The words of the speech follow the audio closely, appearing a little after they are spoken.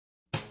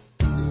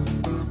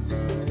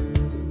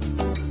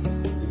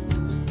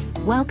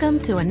Welcome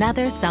to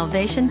another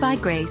Salvation by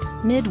Grace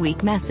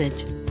midweek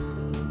message.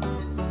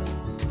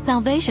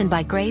 Salvation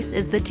by Grace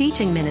is the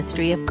teaching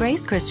ministry of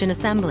Grace Christian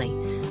Assembly,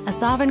 a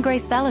Sovereign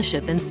Grace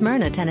Fellowship in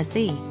Smyrna,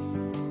 Tennessee.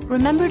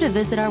 Remember to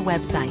visit our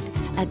website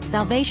at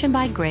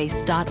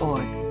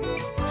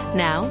salvationbygrace.org.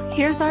 Now,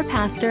 here's our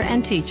pastor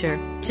and teacher,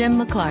 Jim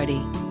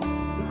McClarty.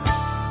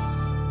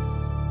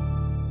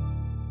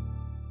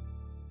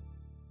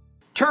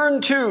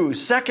 Turn to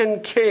 2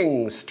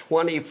 Kings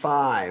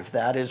 25.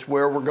 That is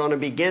where we're going to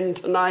begin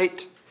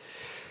tonight.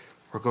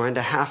 We're going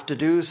to have to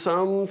do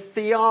some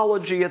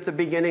theology at the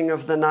beginning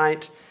of the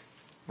night.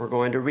 We're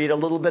going to read a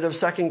little bit of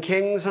 2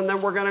 Kings, and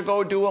then we're going to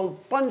go do a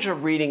bunch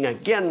of reading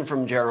again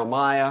from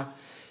Jeremiah,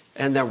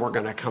 and then we're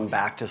going to come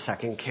back to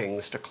 2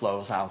 Kings to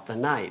close out the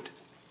night.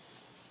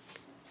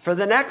 For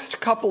the next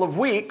couple of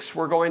weeks,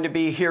 we're going to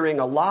be hearing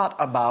a lot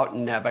about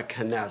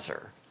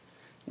Nebuchadnezzar.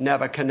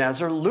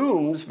 Nebuchadnezzar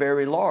looms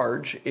very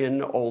large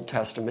in Old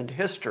Testament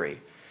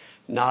history,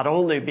 not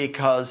only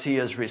because he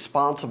is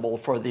responsible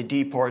for the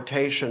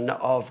deportation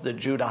of the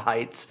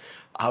Judahites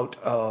out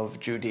of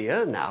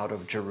Judea and out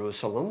of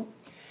Jerusalem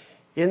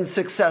in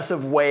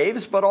successive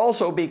waves, but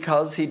also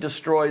because he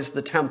destroys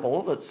the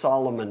temple that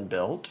Solomon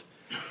built.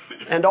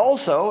 And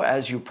also,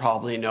 as you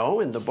probably know,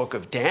 in the book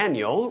of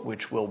Daniel,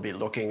 which we'll be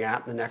looking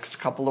at the next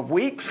couple of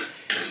weeks,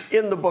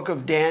 in the book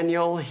of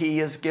Daniel, he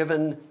is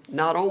given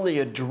not only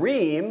a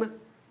dream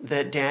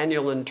that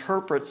Daniel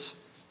interprets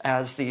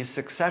as the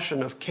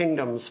succession of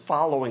kingdoms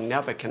following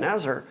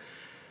Nebuchadnezzar,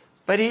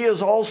 but he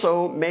is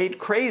also made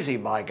crazy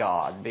by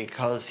God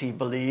because he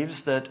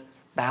believes that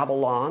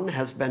Babylon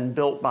has been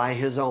built by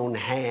his own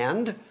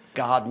hand.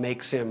 God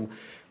makes him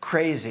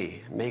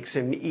crazy, makes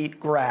him eat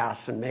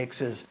grass, and makes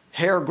his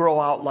hair grow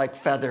out like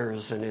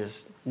feathers and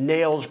his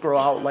nails grow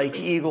out like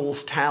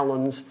eagle's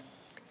talons.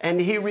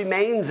 And he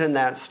remains in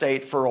that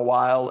state for a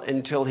while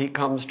until he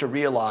comes to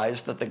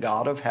realize that the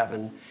God of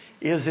heaven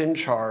is in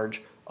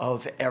charge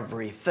of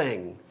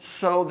everything.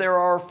 So there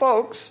are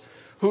folks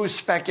who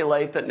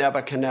speculate that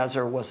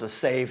Nebuchadnezzar was a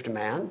saved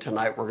man.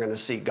 Tonight we're going to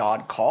see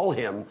God call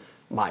him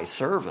my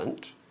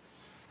servant.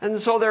 And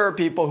so there are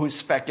people who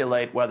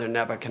speculate whether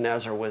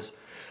Nebuchadnezzar was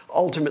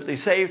ultimately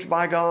saved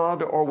by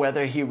God or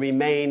whether he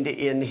remained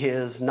in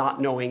his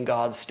not knowing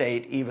God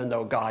state even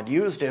though God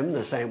used him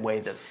the same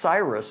way that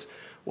Cyrus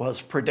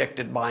was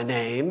predicted by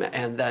name,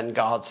 and then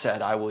God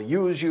said, I will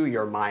use you,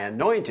 you're my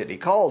anointed. He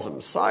calls him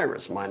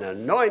Cyrus, mine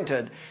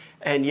anointed,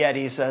 and yet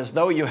he says,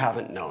 though you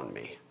haven't known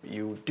me,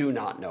 you do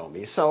not know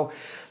me. So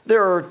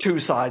there are two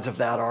sides of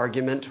that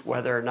argument,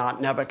 whether or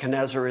not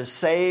Nebuchadnezzar is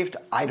saved.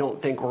 I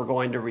don't think we're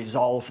going to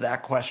resolve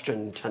that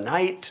question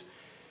tonight,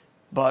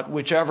 but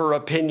whichever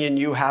opinion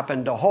you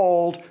happen to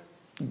hold,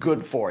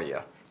 good for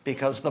you,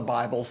 because the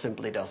Bible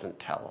simply doesn't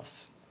tell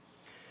us.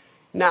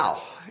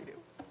 Now,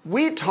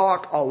 we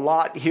talk a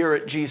lot here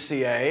at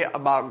GCA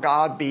about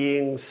God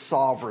being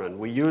sovereign.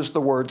 We use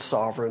the word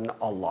sovereign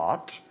a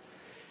lot.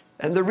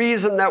 And the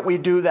reason that we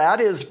do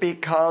that is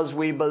because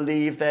we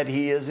believe that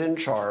he is in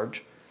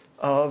charge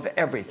of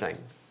everything.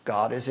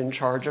 God is in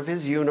charge of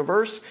his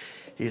universe.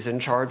 He's in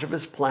charge of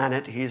his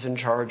planet. He's in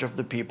charge of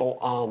the people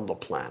on the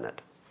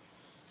planet.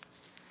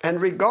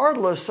 And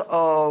regardless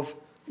of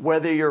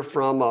whether you're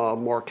from a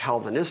more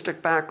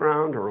Calvinistic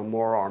background or a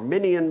more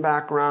Arminian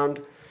background,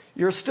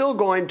 you're still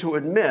going to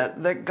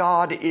admit that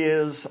God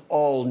is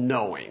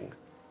all-knowing.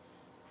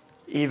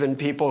 Even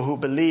people who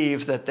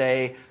believe that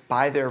they,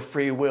 by their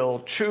free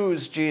will,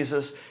 choose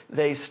Jesus,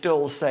 they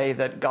still say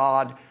that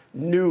God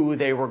knew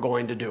they were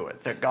going to do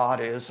it, that God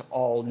is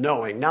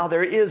all-knowing. Now,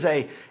 there is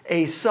a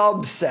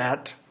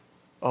subset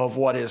of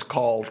what is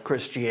called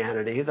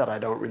Christianity that I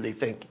don't really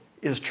think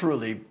is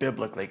truly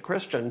biblically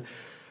Christian,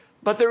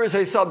 but there is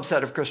a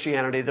subset of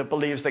Christianity that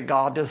believes that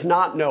God does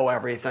not know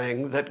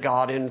everything, that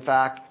God, in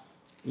fact,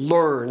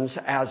 learns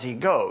as he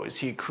goes.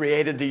 He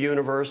created the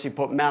universe, he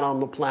put men on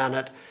the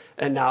planet,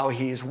 and now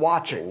he's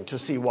watching to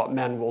see what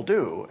men will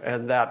do,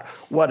 and that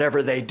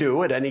whatever they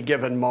do at any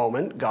given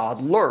moment,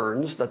 God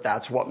learns that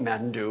that's what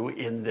men do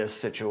in this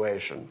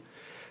situation.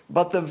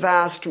 But the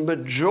vast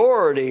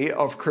majority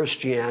of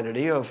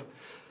Christianity, of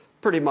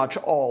pretty much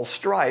all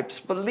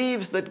stripes,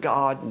 believes that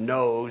God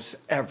knows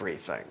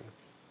everything.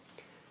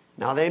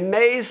 Now, they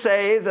may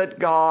say that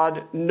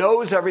God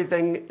knows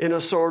everything in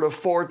a sort of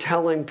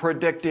foretelling,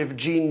 predictive,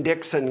 Gene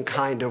Dixon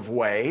kind of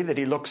way, that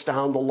he looks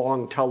down the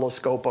long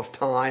telescope of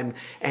time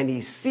and he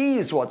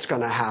sees what's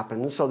going to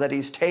happen so that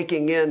he's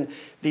taking in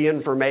the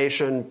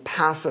information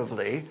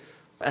passively,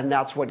 and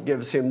that's what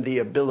gives him the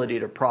ability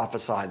to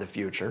prophesy the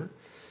future.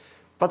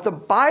 But the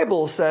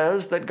Bible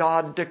says that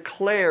God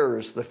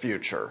declares the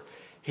future.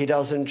 He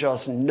doesn't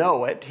just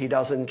know it. He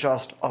doesn't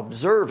just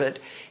observe it.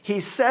 He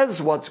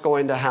says what's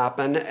going to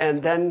happen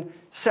and then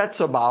sets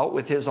about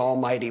with his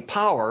almighty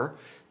power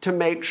to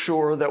make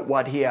sure that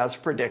what he has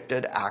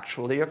predicted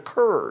actually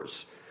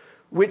occurs,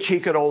 which he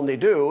could only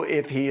do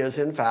if he is,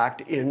 in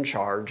fact, in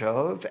charge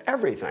of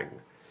everything.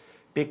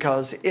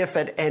 Because if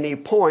at any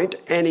point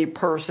any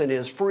person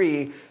is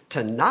free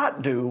to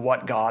not do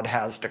what God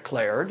has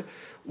declared,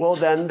 well,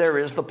 then there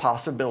is the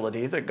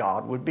possibility that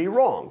God would be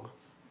wrong.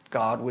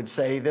 God would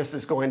say this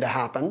is going to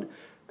happen,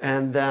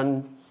 and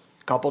then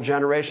a couple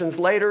generations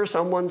later,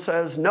 someone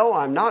says, no,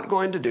 I'm not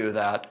going to do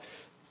that.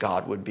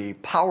 God would be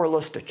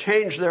powerless to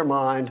change their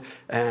mind,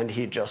 and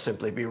he'd just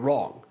simply be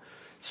wrong.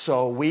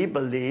 So we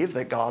believe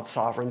that God's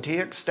sovereignty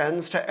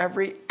extends to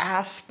every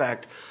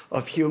aspect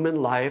of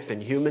human life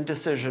and human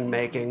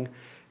decision-making,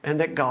 and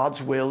that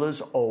God's will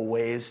is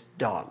always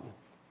done.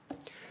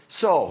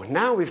 So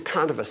now we've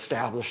kind of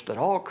established that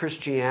all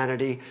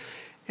Christianity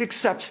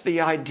accepts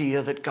the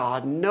idea that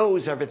God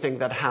knows everything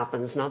that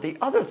happens. Now, the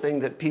other thing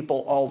that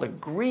people all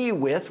agree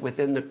with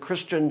within the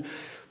Christian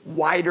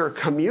wider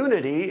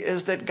community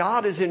is that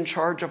God is in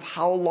charge of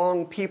how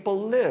long people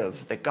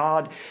live, that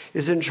God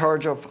is in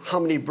charge of how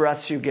many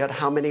breaths you get,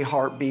 how many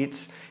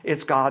heartbeats.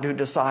 It's God who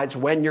decides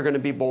when you're going to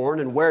be born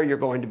and where you're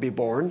going to be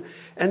born,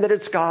 and that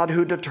it's God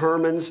who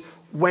determines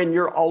when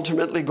you're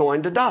ultimately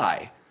going to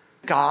die.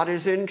 God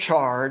is in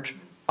charge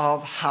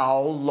of how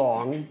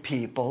long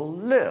people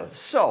live.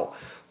 So,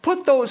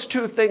 put those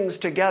two things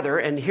together,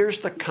 and here's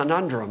the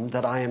conundrum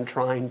that I am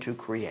trying to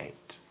create.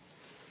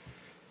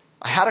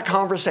 I had a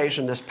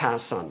conversation this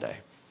past Sunday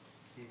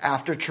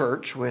after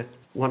church with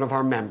one of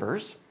our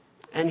members,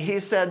 and he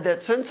said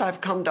that since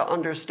I've come to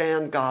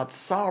understand God's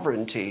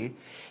sovereignty,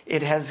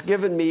 it has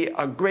given me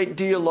a great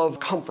deal of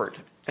comfort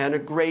and a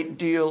great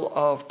deal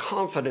of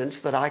confidence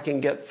that I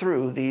can get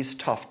through these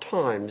tough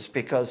times,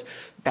 because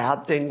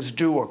bad things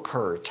do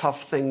occur,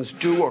 tough things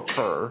do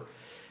occur,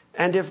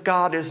 and if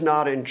God is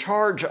not in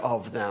charge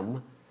of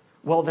them,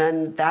 well,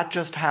 then that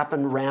just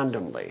happened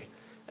randomly,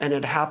 and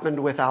it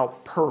happened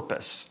without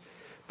purpose.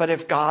 But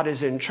if God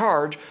is in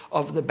charge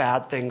of the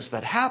bad things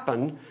that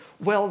happen,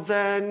 well,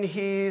 then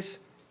he's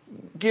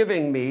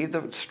giving me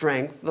the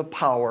strength, the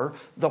power,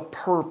 the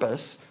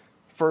purpose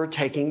for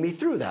taking me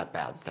through that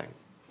bad thing.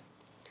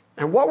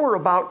 And what we're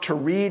about to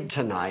read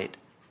tonight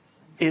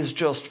is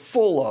just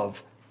full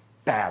of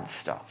bad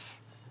stuff.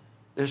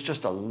 There's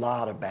just a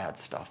lot of bad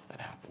stuff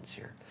that happens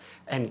here.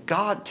 And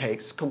God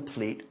takes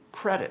complete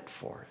credit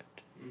for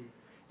it.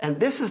 And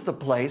this is the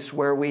place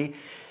where we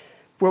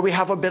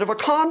have a bit of a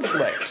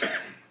conflict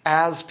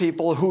as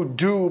people who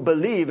do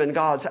believe in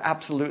God's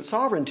absolute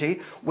sovereignty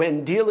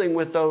when dealing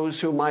with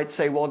those who might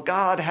say, well,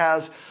 God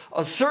has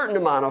a certain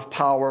amount of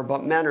power,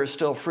 but men are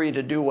still free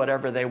to do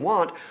whatever they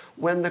want.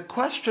 When the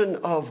question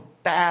of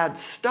bad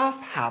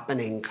stuff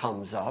happening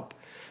comes up,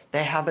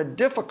 they have a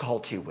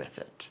difficulty with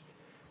it.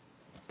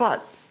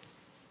 But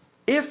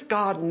if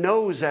God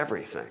knows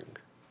everything,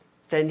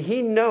 then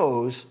he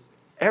knows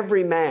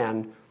every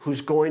man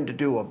who's going to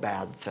do a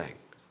bad thing,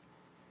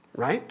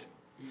 right?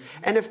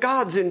 And if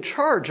God's in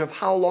charge of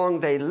how long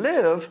they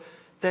live,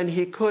 then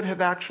he could have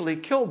actually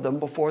killed them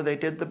before they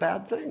did the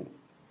bad thing.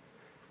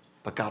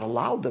 But God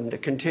allowed them to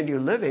continue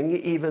living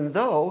even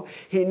though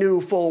he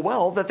knew full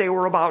well that they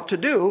were about to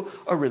do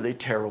a really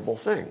terrible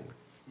thing.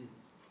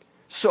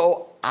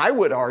 So I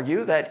would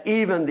argue that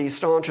even the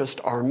staunchest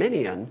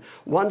Arminian,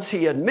 once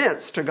he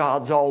admits to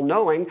God's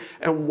all-knowing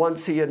and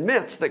once he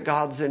admits that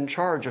God's in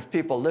charge of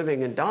people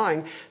living and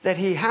dying, that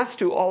he has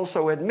to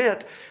also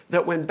admit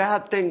that when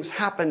bad things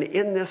happen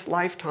in this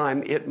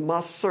lifetime, it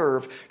must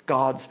serve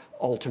God's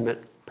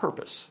ultimate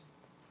purpose,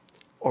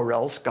 or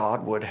else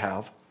God would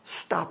have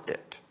stopped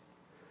it.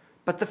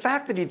 But the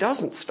fact that he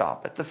doesn't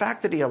stop it, the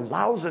fact that he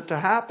allows it to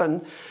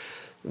happen,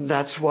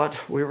 that's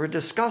what we were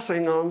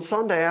discussing on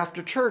Sunday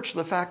after church.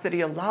 The fact that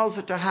he allows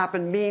it to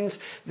happen means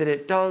that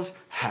it does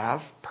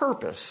have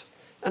purpose.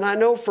 And I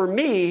know for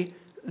me,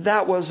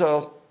 that was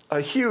a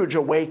huge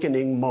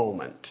awakening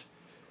moment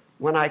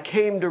when I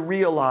came to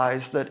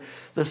realize that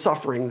the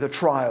suffering, the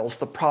trials,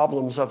 the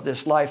problems of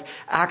this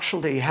life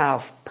actually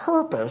have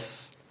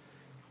purpose.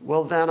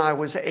 Well, then I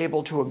was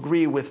able to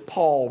agree with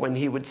Paul when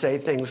he would say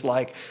things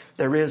like,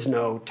 there is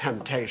no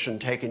temptation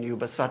taken you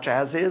but such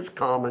as is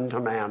common to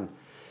man.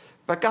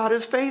 But God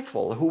is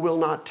faithful, who will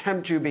not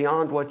tempt you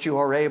beyond what you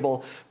are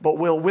able, but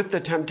will with the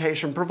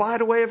temptation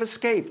provide a way of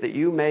escape that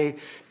you may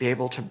be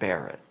able to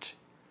bear it.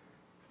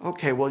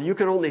 Okay, well, you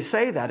can only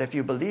say that if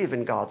you believe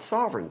in God's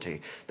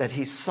sovereignty, that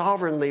he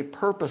sovereignly,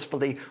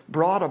 purposefully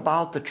brought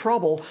about the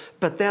trouble,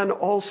 but then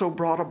also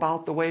brought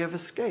about the way of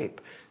escape,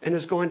 and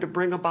is going to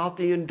bring about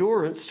the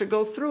endurance to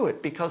go through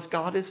it because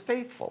God is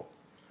faithful.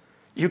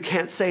 You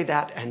can't say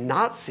that and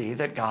not see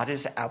that God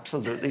is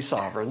absolutely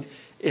sovereign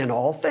in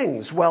all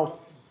things. Well,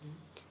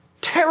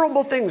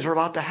 terrible things are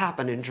about to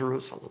happen in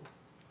Jerusalem.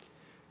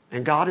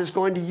 And God is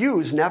going to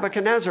use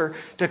Nebuchadnezzar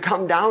to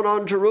come down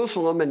on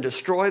Jerusalem and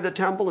destroy the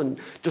temple and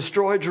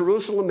destroy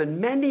Jerusalem. And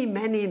many,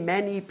 many,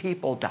 many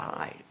people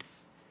died.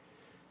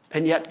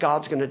 And yet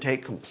God's going to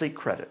take complete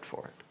credit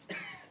for it.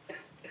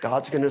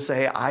 God's going to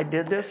say, I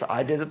did this.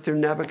 I did it through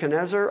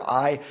Nebuchadnezzar.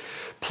 I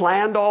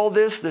planned all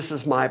this. This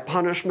is my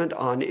punishment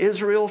on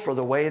Israel for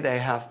the way they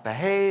have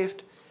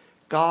behaved.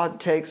 God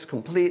takes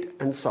complete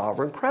and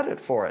sovereign credit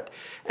for it.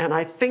 And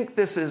I think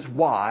this is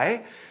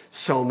why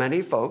so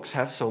many folks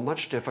have so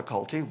much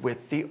difficulty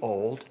with the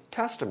Old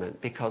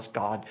Testament, because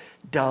God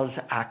does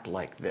act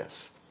like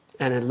this.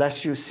 And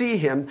unless you see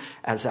him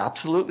as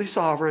absolutely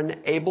sovereign,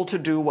 able to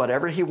do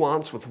whatever he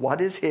wants with what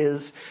is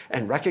his,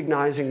 and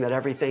recognizing that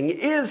everything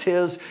is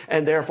his,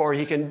 and therefore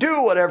he can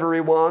do whatever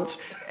he wants,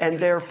 and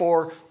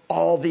therefore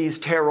all these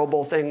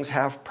terrible things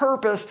have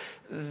purpose,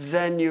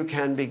 then you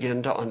can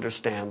begin to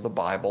understand the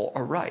Bible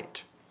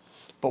aright.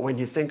 But when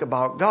you think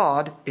about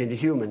God in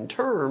human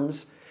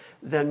terms,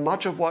 then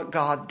much of what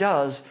God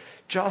does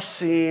just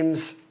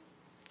seems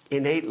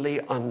innately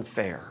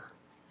unfair.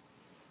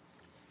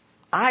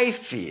 I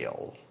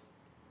feel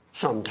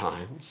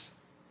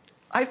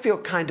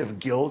kind of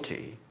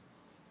guilty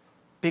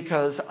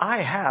because I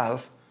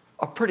have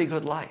a pretty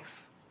good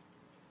life.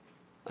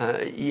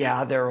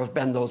 There have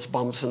been those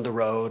bumps in the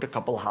road, a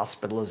couple of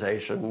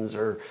hospitalizations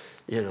or,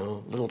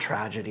 little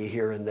tragedy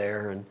here and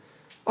there. And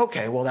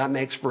okay, well, that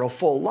makes for a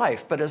full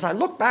life. But as I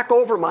look back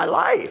over my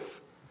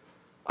life,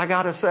 I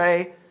got to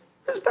say,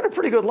 it's been a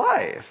pretty good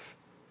life.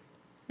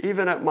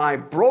 Even at my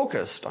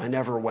brokest, I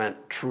never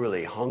went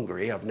truly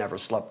hungry. I've never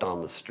slept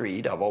on the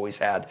street. I've always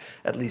had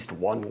at least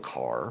one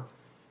car.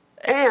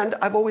 And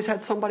I've always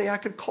had somebody I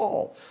could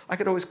call. I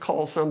could always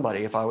call somebody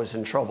if I was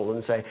in trouble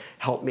and say,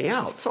 help me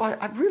out. So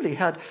I've really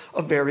had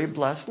a very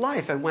blessed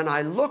life. And when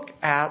I look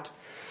at,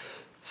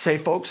 say,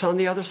 folks on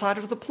the other side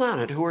of the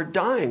planet who are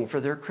dying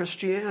for their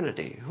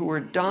Christianity, who are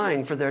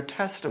dying for their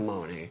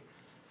testimony,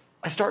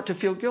 I start to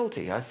feel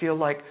guilty. I feel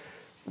like,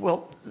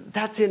 well,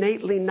 that's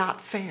innately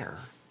not fair.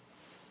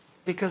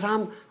 Because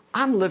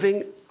I'm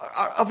living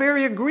a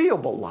very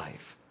agreeable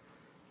life,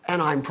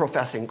 and I'm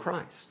professing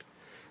Christ.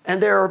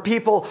 And there are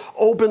people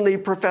openly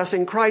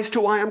professing Christ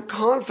who I am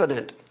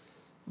confident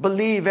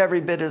believe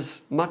every bit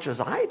as much as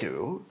I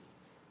do,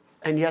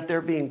 and yet they're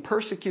being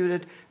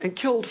persecuted and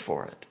killed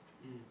for it.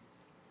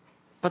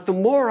 But the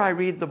more I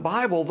read the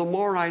Bible, the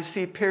more I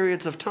see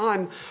periods of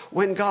time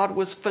when God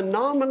was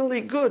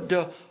phenomenally good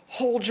to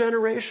whole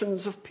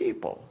generations of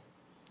people.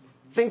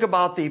 Think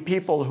about the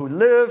people who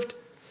lived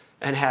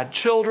and had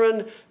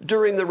children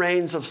during the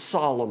reigns of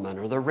Solomon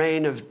or the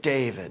reign of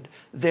David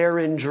there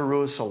in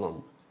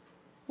Jerusalem.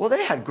 Well,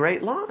 they had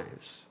great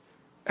lives.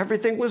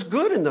 Everything was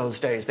good in those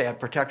days. They had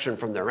protection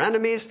from their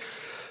enemies.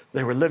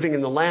 They were living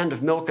in the land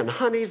of milk and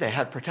honey. They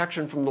had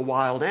protection from the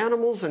wild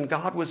animals, and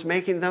God was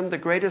making them the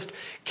greatest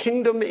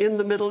kingdom in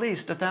the Middle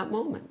East at that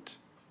moment.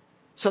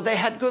 So they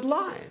had good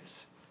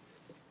lives.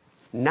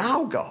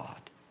 Now God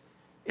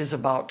is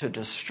about to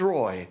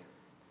destroy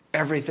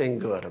everything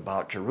good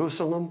about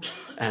Jerusalem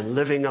and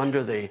living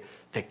under the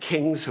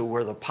kings who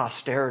were the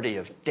posterity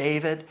of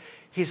David.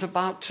 He's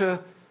about to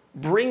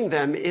bring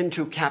them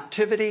into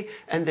captivity,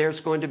 and there's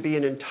going to be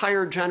an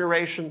entire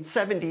generation,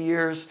 70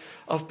 years,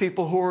 of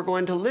people who are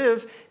going to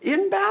live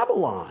in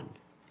Babylon,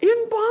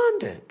 in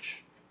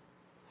bondage.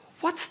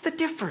 What's the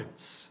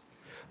difference?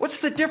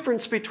 What's the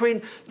difference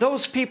between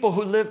those people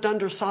who lived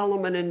under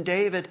Solomon and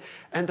David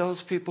and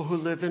those people who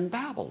live in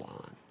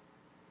Babylon?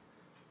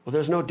 Well,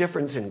 there's no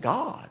difference in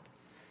God.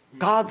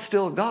 God's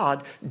still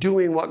God,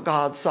 doing what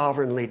God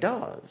sovereignly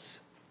does.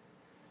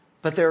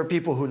 But there are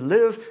people who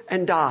live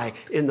and die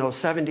in those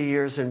 70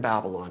 years in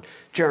Babylon.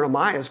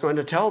 Jeremiah is going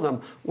to tell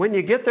them, when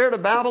you get there to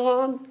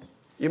Babylon,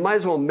 you might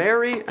as well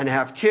marry and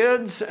have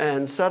kids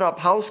and set up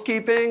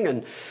housekeeping,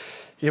 and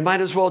you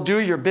might as well do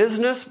your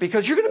business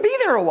because you're going to be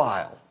there a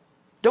while.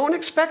 Don't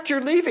expect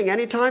you're leaving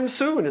anytime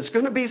soon. It's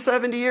going to be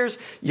 70 years.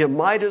 You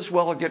might as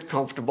well get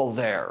comfortable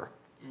there.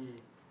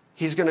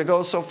 He's going to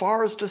go so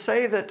far as to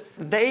say that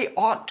they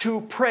ought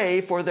to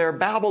pray for their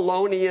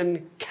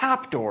Babylonian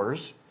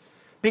captors,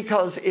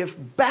 because if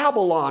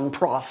Babylon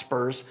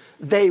prospers,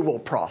 they will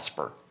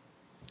prosper.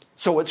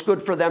 So it's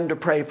good for them to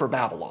pray for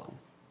Babylon.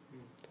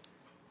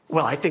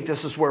 Well, I think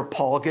this is where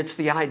Paul gets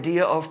the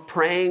idea of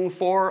praying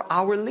for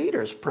our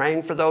leaders,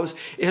 praying for those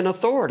in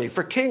authority,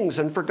 for kings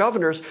and for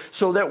governors,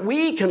 so that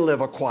we can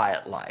live a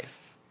quiet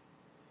life.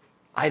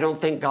 I don't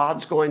think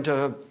God's going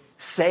to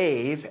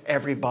save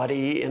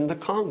everybody in the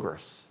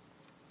Congress,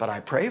 but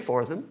I pray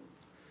for them,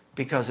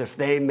 because if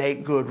they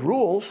make good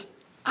rules,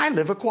 I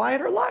live a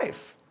quieter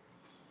life.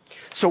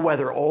 So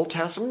whether Old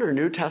Testament or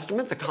New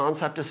Testament, the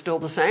concept is still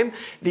the same.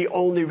 The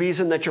only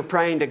reason that you're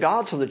praying to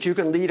God so that you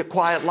can lead a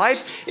quiet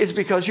life is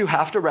because you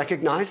have to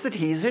recognize that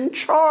He's in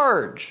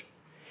charge.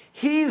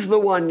 He's the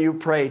one you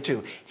pray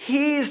to.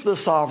 He's the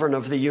sovereign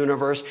of the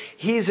universe.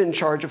 He's in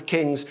charge of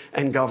kings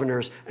and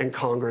governors and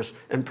Congress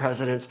and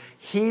presidents.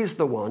 He's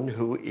the one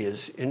who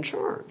is in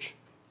charge.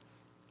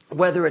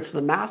 Whether it's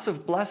the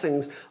massive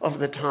blessings of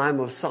the time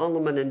of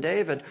Solomon and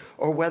David,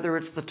 or whether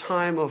it's the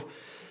time of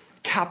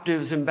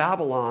captives in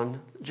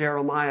Babylon,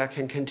 Jeremiah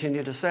can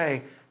continue to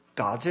say,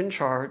 God's in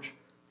charge,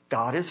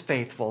 God is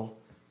faithful,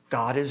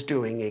 God is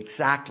doing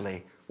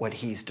exactly what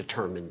He's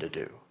determined to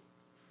do.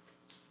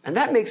 And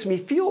that makes me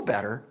feel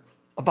better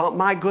about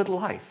my good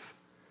life.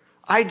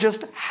 I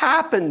just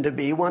happen to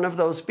be one of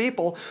those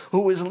people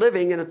who is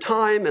living in a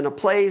time, in a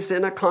place,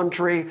 in a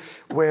country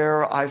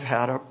where I've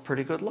had a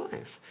pretty good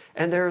life.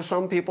 And there are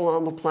some people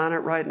on the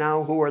planet right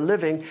now who are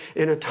living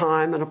in a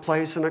time, in a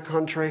place, in a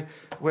country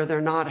where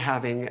they're not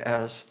having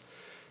as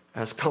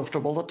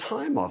comfortable a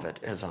time of it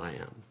as I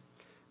am.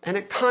 And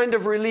it kind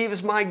of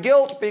relieves my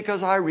guilt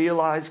because I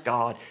realize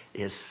God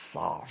is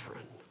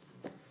sovereign.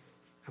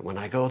 And when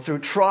I go through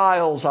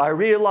trials, I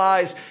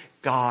realize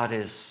God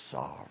is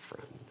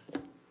sovereign.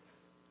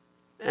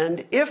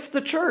 And if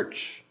the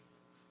church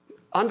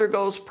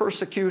undergoes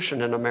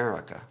persecution in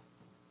America,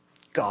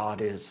 God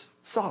is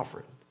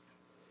sovereign.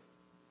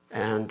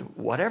 And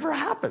whatever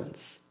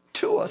happens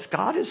to us,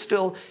 God is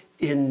still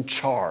in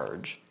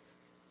charge.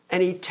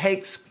 And he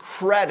takes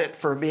credit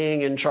for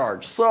being in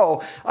charge.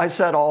 So I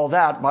said all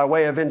that by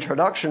way of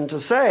introduction to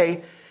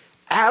say,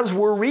 as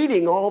we're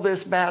reading all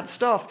this bad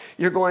stuff,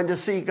 you're going to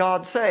see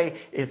God say,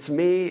 it's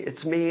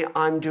me,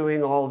 I'm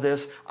doing all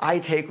this, I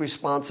take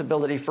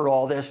responsibility for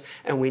all this,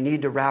 and we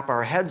need to wrap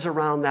our heads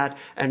around that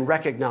and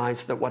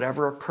recognize that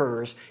whatever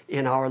occurs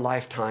in our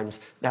lifetimes,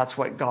 that's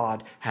what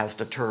God has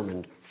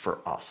determined for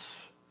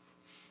us,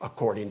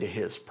 according to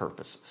his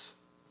purposes.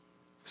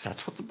 So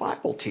that's what the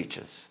Bible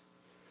teaches.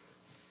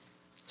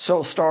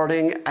 So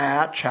starting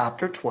at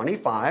chapter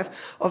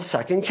 25 of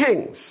 2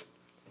 Kings.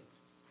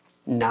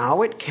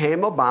 Now it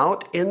came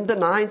about in the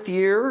 9th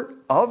year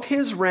of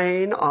his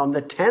reign, on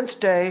the 10th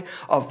day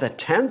of the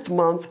 10th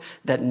month,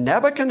 that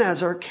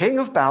Nebuchadnezzar, king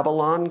of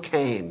Babylon,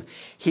 came,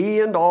 he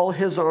and all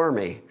his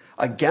army,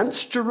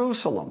 against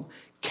Jerusalem,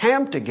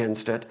 camped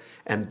against it,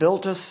 and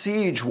built a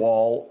siege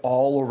wall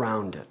all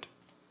around it.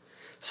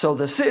 So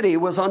the city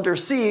was under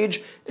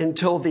siege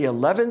until the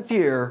 11th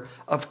year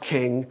of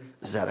King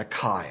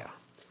Zedekiah.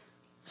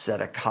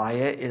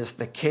 Zedekiah is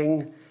the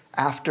king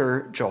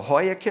after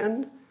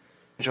Jehoiakim.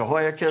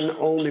 Jehoiakim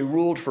only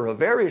ruled for a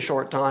very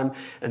short time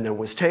and then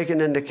was taken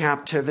into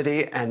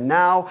captivity. And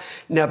now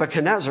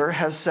Nebuchadnezzar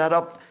has set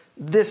up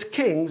this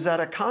king,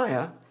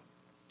 Zedekiah,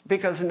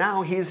 because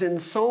now he's in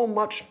so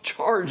much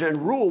charge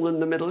and rule in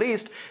the Middle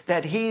East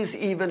that he's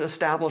even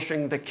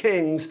establishing the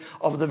kings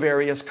of the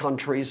various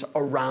countries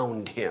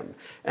around him.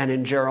 And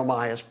in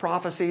Jeremiah's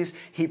prophecies,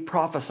 he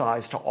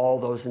prophesies to all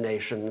those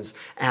nations,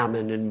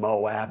 Ammon and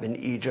Moab and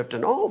Egypt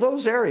and all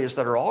those areas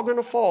that are all going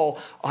to fall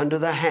under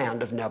the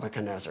hand of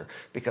Nebuchadnezzar,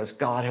 because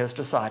God has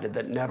decided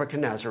that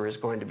Nebuchadnezzar is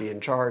going to be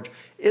in charge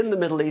in the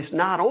Middle East,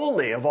 not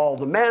only of all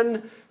the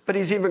men, but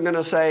he's even going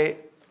to say,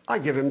 I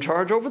give him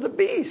charge over the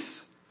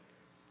beasts.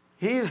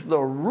 He's the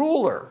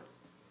ruler.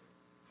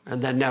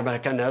 And then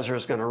Nebuchadnezzar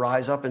is going to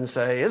rise up and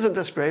say, isn't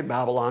this great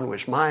Babylon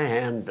which my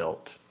hand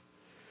built?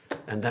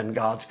 And then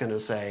God's going to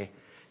say,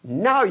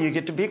 now you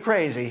get to be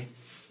crazy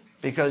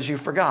because you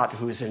forgot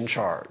who's in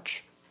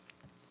charge.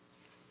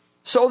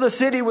 So the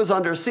city was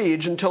under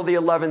siege until the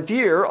 11th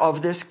year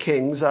of this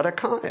king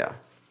Zedekiah.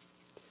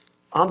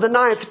 On the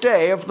 9th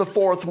day of the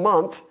 4th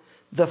month,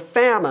 the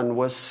famine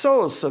was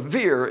so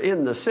severe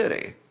in the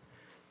city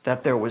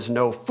that there was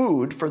no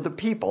food for the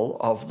people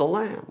of the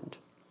land.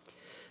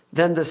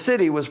 Then the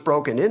city was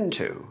broken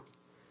into,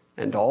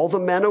 and all the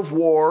men of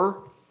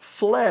war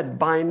fled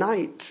by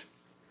night,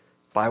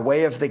 by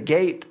way of the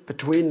gate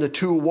between the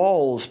two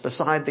walls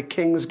beside the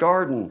king's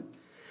garden,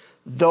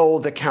 though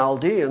the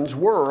Chaldeans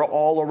were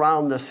all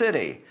around the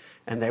city,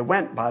 and they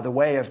went by the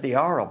way of the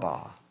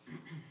Arabah.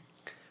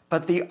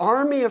 But the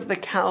army of the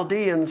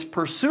Chaldeans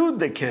pursued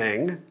the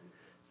king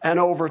and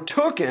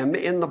overtook him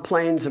in the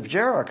plains of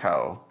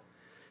Jericho,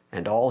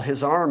 and all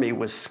his army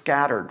was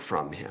scattered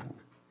from him.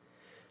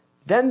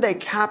 Then they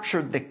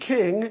captured the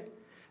king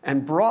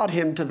and brought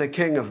him to the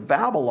king of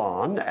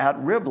Babylon at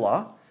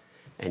Riblah,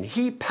 and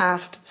he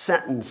passed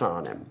sentence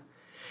on him.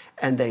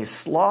 And they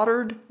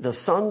slaughtered the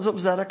sons of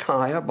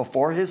Zedekiah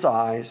before his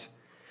eyes,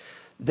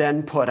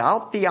 then put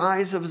out the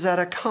eyes of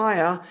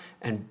Zedekiah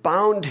and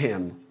bound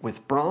him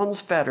with bronze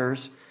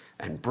fetters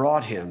and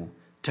brought him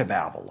to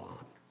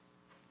Babylon.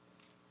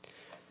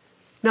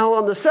 Now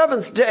on the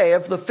 7th day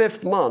of the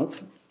 5th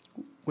month,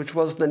 which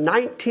was the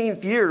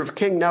 19th year of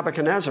King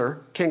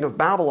Nebuchadnezzar, king of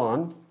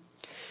Babylon,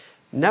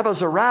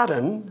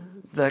 Nebuzaradan,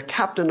 the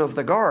captain of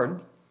the guard,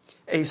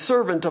 a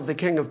servant of the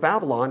king of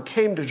Babylon,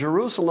 came to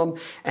Jerusalem,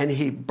 and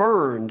he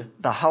burned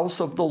the house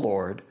of the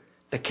Lord,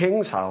 the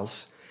king's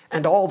house,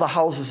 and all the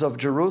houses of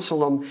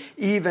Jerusalem,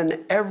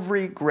 even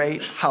every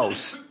great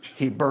house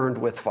he burned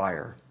with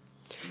fire.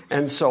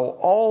 And so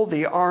all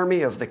the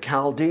army of the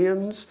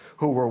Chaldeans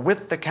who were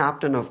with the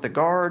captain of the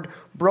guard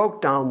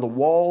broke down the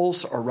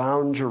walls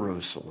around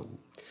Jerusalem.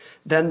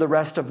 Then the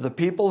rest of the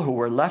people who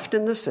were left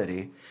in the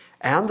city,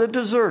 and the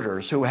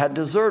deserters who had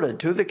deserted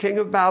to the king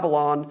of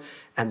Babylon,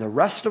 and the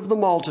rest of the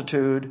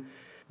multitude,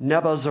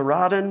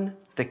 Nebuzaradan,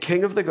 the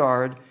king of the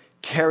guard,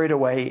 carried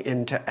away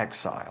into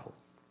exile.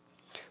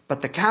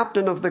 But the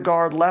captain of the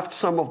guard left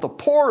some of the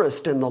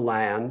poorest in the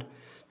land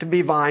to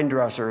be vine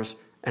dressers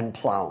and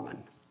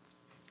plowmen.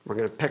 We're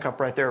going to pick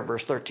up right there at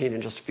verse 13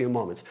 in just a few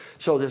moments.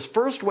 So this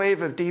first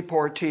wave of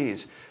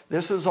deportees,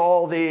 this is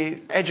all the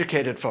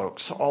educated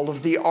folks, all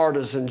of the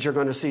artisans. You're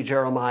going to see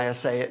Jeremiah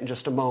say it in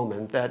just a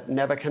moment, that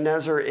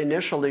Nebuchadnezzar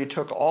initially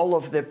took all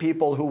of the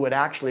people who would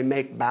actually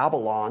make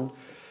Babylon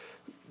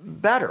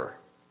better.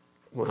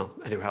 Well,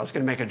 anyway, I was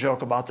going to make a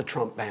joke about the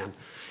Trump ban.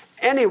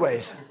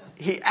 Anyways,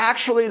 he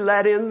actually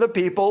let in the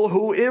people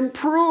who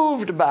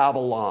improved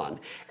Babylon,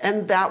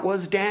 and that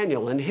was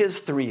Daniel and his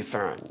 3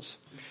 friends.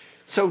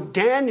 So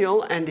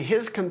Daniel and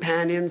his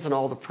companions and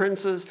all the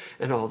princes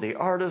and all the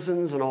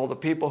artisans and all the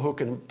people who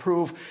can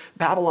prove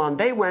Babylon,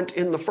 they went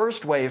in the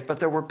first wave, but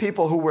there were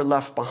people who were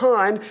left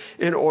behind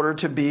in order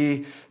to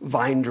be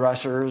vine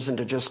dressers and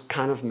to just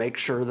kind of make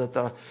sure that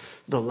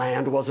the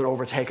land wasn't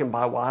overtaken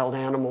by wild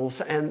animals.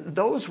 And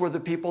those were the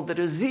people that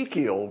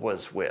Ezekiel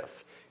was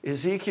with.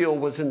 Ezekiel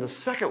was in the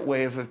second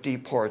wave of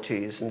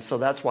deportees, and so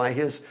that's why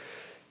his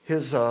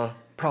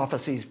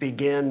prophecies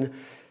begin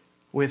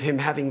with him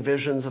having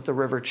visions at the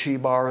river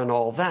Chebar and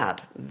all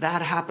that.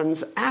 That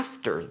happens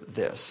after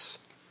this.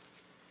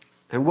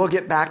 And we'll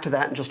get back to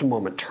that in just a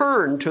moment.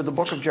 Turn to the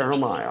book of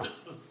Jeremiah.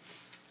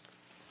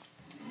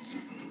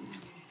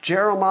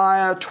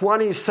 Jeremiah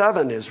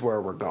 27 is where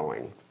we're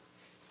going.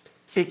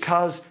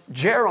 Because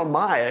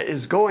Jeremiah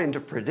is going to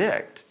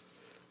predict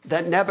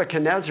that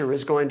Nebuchadnezzar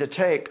is going to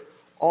take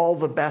all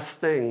the best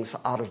things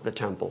out of the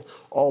temple.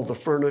 All the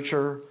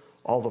furniture,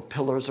 all the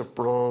pillars of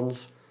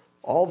bronze,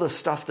 all the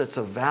stuff that's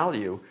of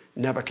value,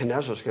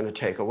 Nebuchadnezzar's going to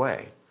take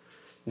away.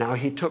 Now,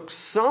 he took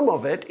some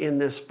of it in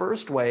this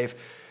first wave,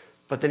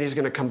 but then he's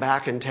going to come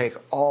back and take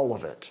all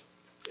of it.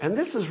 And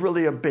this is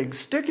really a big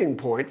sticking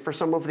point for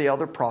some of the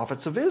other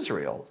prophets of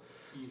Israel.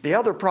 The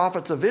other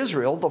prophets of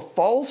Israel, the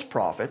false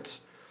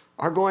prophets,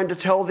 are going to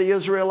tell the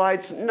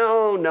Israelites,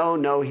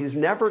 no, he's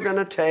never going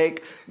to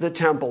take the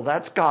temple.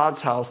 That's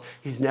God's house.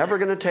 He's never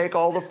going to take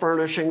all the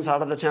furnishings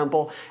out of the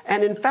temple.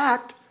 And in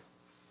fact,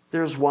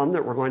 there's one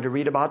that we're going to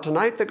read about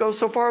tonight that goes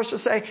so far as to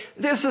say,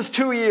 this is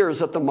 2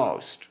 years at the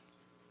most.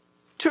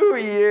 2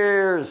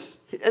 years.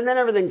 And then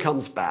everything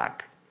comes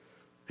back.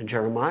 And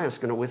Jeremiah is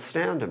going to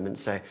withstand him and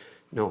say,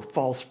 no,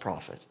 false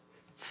prophet,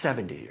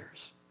 70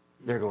 years.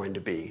 They're going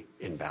to be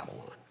in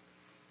Babylon.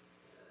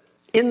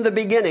 In the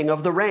beginning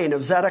of the reign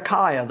of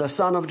Zedekiah, the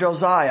son of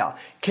Josiah,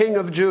 king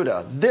of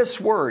Judah, this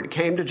word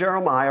came to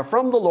Jeremiah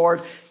from the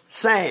Lord,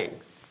 saying,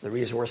 the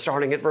reason we're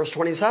starting at verse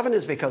 27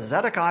 is because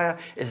Zedekiah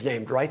is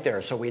named right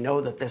there, so we know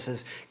that this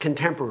is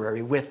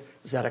contemporary with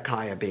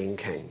Zedekiah being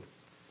king.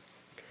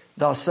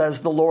 Thus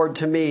says the Lord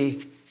to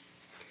me,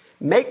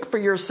 make for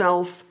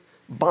yourself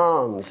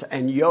bonds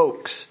and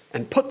yokes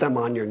and put them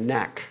on your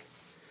neck,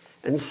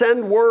 and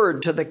send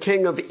word to the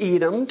king of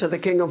Edom, to the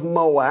king of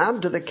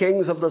Moab, to the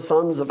kings of the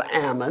sons of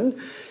Ammon,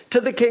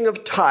 to the king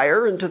of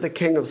Tyre, and to the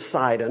king of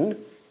Sidon,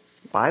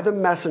 by the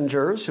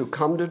messengers who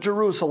come to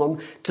Jerusalem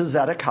to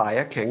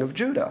Zedekiah, king of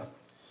Judah,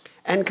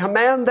 and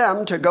command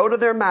them to go to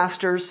their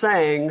masters,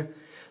 saying,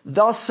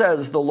 thus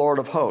says the Lord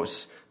of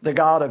hosts, the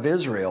God of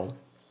Israel,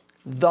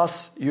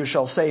 thus you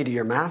shall say to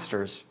your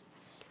masters,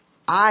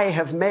 I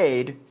have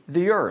made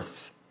the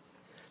earth,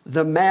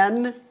 the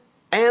men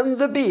and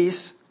the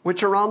beasts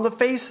which are on the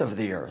face of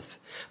the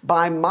earth.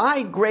 By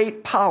my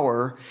great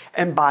power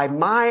and by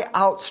my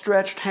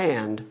outstretched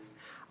hand,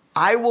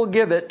 I will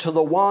give it to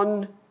the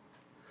one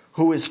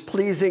who is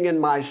pleasing in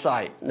my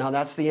sight. Now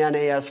that's the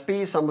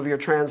NASB. Some of your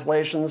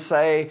translations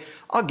say,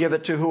 I'll give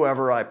it to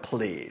whoever I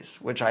please,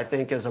 which I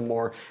think is a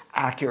more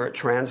accurate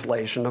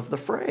translation of the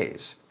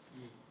phrase.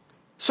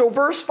 So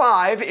verse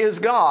 5 is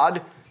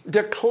God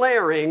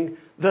declaring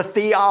the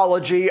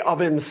theology of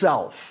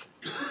himself.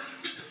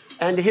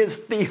 And his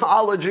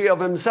theology of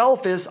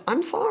himself is,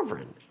 I'm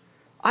sovereign.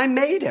 I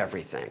made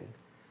everything.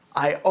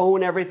 I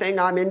own everything.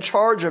 I'm in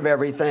charge of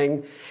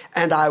everything.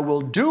 And I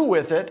will do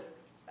with it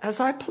as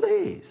I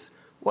please.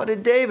 What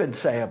did David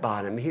say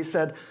about him? He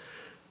said,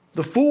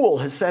 the fool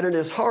has said in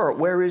his heart,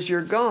 where is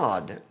your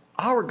God?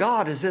 Our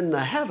God is in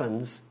the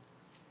heavens.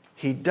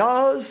 He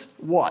does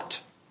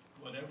what?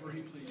 Whatever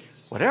he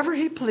pleases. Whatever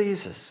he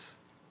pleases.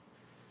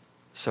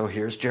 So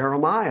here's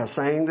Jeremiah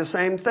saying the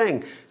same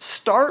thing.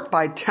 Start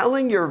by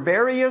telling your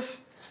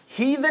various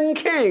heathen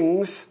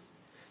kings,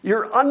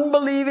 your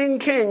unbelieving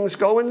kings,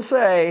 go and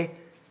say,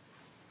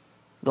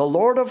 the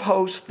Lord of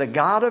hosts, the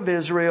God of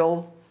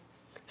Israel,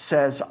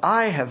 says,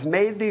 I have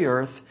made the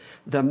earth,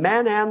 the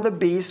men and the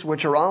beasts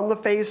which are on the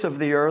face of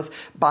the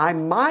earth, by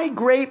my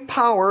great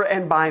power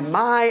and by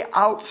my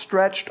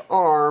outstretched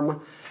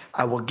arm.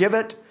 I will give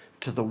it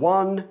to the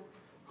one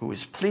who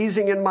is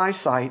pleasing in my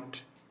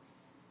sight.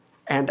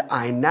 And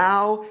I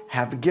now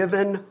have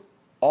given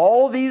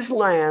all these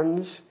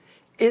lands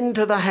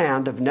into the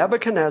hand of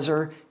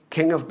Nebuchadnezzar,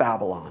 king of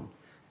Babylon,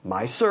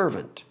 my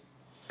servant.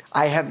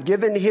 I have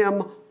given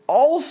him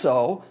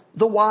also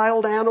the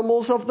wild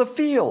animals of the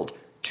field,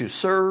 to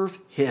serve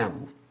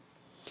him.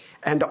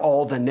 And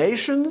all the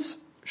nations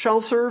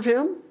shall serve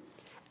him,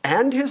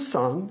 and his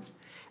son,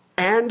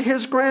 and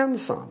his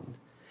grandson,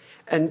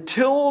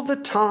 until the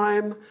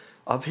time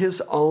of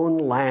his own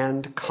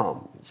land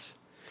comes.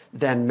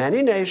 Then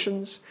many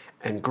nations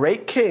and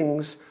great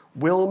kings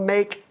will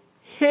make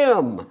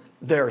him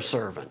their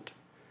servant.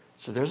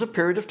 So there's a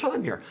period of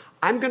time here.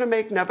 I'm going to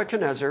make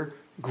Nebuchadnezzar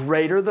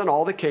greater than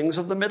all the kings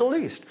of the Middle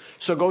East.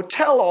 So go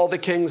tell all the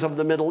kings of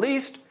the Middle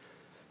East,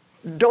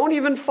 don't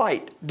even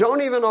fight.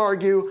 Don't even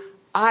argue.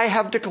 I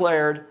have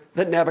declared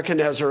that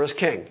Nebuchadnezzar is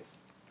king.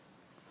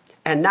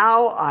 And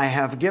now I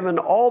have given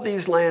all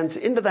these lands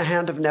into the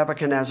hand of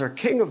Nebuchadnezzar,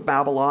 king of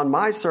Babylon,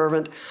 my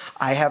servant.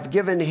 I have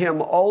given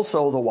him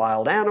also the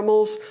wild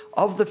animals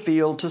of the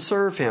field to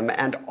serve him,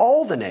 and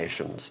all the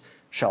nations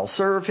shall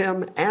serve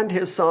him and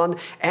his son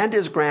and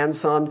his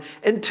grandson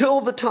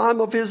until the time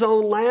of his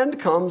own land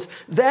comes.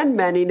 Then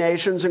many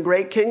nations and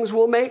great kings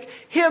will make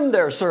him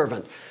their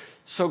servant.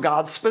 So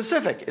God's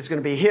specific. It's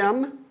going to be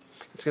him.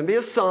 It's going to be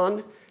his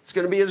son. It's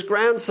going to be his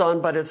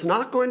grandson, but it's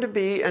not going to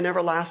be an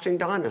everlasting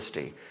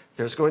dynasty.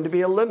 There's going to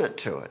be a limit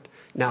to it.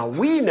 Now,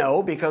 we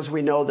know, because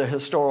we know the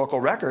historical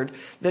record,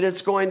 that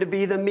it's going to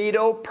be the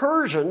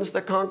Medo-Persians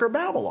that conquer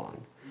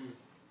Babylon.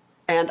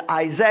 And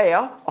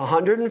Isaiah,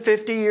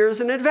 150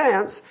 years in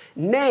advance,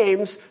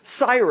 names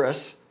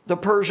Cyrus, the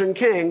Persian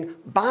king,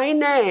 by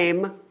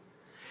name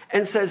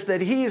and says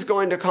that he's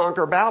going to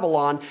conquer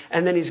Babylon,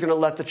 and then he's going to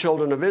let the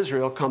children of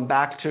Israel come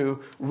back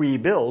to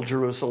rebuild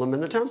Jerusalem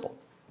and the temple.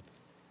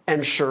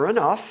 And sure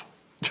enough,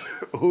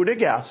 who'd have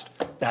guessed,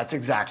 that's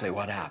exactly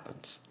what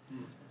happens.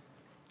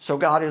 So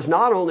God is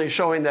not only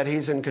showing that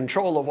he's in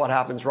control of what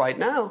happens right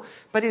now,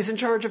 but he's in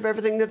charge of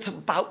everything that's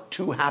about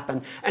to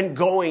happen and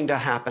going to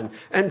happen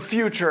and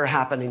future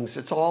happenings.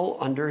 It's all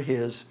under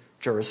his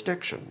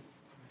jurisdiction.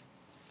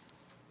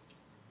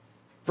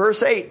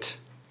 Verse 8,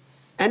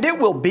 and it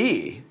will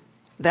be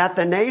that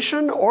the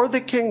nation or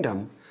the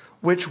kingdom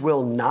which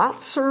will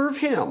not serve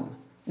him,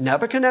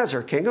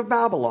 Nebuchadnezzar, king of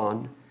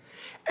Babylon,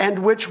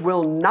 and which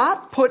will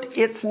not put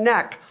its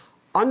neck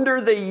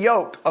under the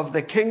yoke of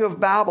the king of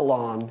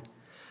Babylon,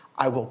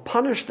 I will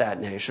punish that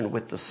nation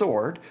with the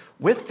sword,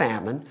 with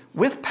famine,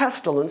 with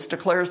pestilence,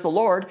 declares the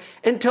Lord,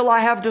 until I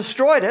have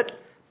destroyed it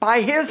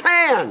by his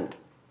hand.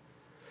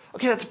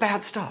 Okay, that's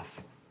bad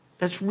stuff.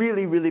 That's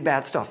really, really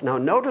bad stuff. Now,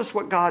 notice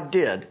what God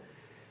did.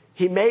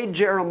 He made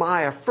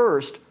Jeremiah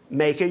first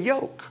make a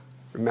yoke.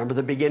 Remember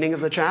the beginning of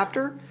the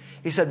chapter?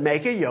 He said,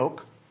 make a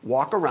yoke,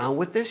 walk around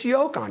with this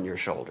yoke on your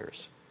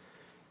shoulders.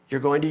 You're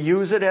going to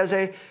use it as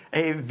a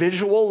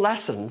visual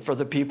lesson for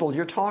the people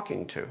you're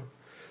talking to.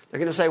 They're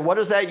going to say, what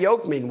does that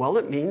yoke mean? Well,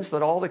 it means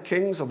that all the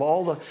kings of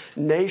all the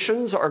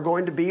nations are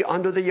going to be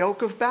under the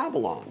yoke of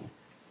Babylon.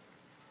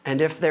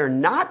 And if they're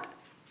not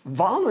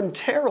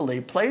voluntarily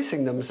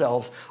placing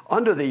themselves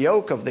under the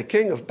yoke of the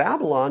king of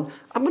Babylon,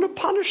 I'm going to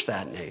punish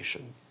that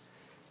nation.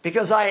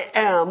 Because I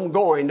am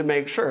going to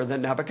make sure that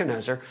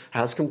Nebuchadnezzar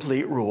has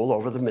complete rule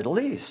over the Middle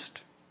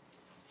East.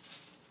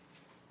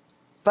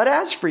 But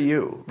as for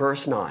you,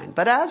 verse 9,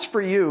 but as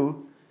for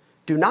you,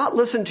 do not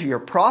listen to your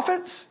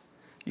prophets,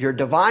 your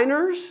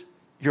diviners,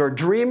 your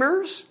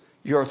dreamers,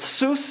 your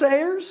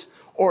soothsayers,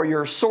 or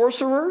your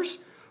sorcerers,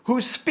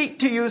 who speak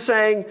to you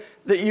saying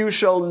that you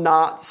shall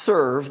not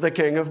serve the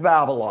king of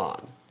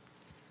Babylon.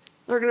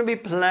 There are going to be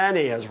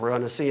plenty, as we're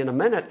going to see in a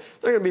minute,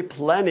 there are going to be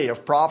plenty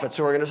of prophets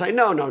who are going to say,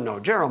 no,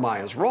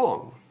 Jeremiah is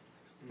wrong.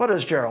 What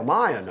does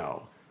Jeremiah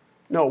know?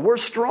 No, we're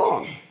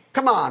strong.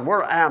 Come on,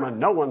 we're Ammon.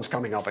 No one's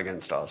coming up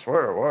against us. We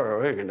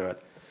can do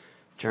it.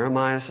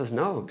 Jeremiah says,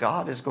 no,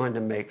 God is going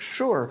to make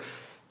sure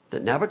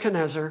that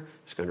Nebuchadnezzar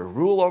is going to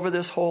rule over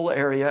this whole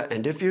area,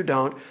 and if you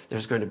don't,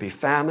 there's going to be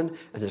famine,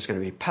 and there's going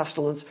to be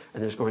pestilence,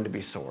 and there's going to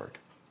be sword.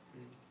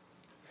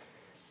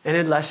 And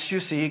unless you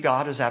see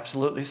God is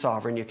absolutely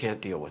sovereign, you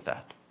can't deal with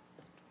that.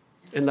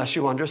 Unless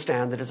you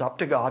understand that it's up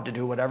to God to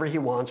do whatever he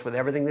wants with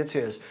everything that's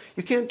his,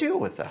 you can't deal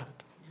with that.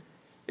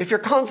 If your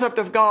concept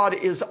of God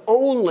is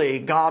only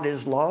God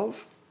is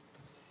love,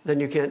 then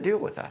you can't deal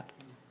with that.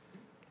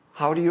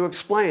 How do you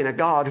explain a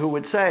God who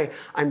would say,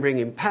 I'm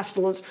bringing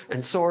pestilence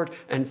and sword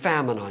and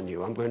famine on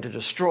you. I'm going to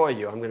destroy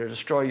you. I'm going to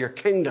destroy your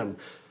kingdom.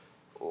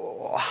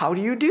 How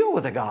do you deal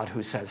with a God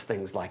who says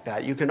things like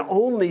that? You can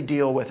only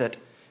deal with it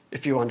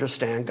if you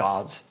understand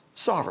God's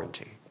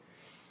sovereignty,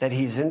 that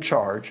he's in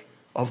charge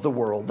of the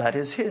world that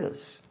is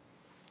his.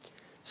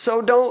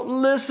 So don't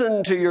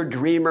listen to your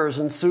dreamers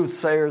and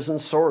soothsayers and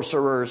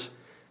sorcerers.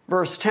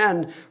 Verse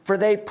 10, for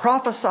they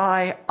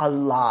prophesy a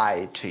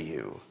lie to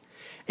you,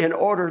 in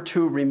order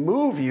to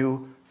remove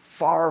you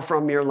far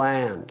from your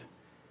land.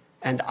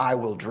 And I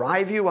will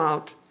drive you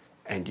out,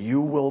 and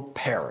you will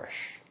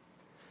perish.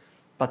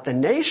 But the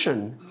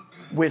nation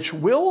which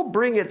will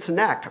bring its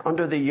neck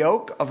under the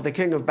yoke of the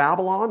king of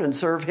Babylon and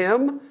serve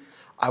him,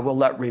 I will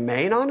let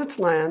remain on its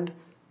land,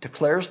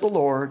 declares the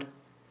Lord,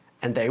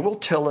 and they will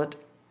till it,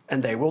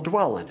 and they will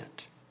dwell in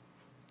it.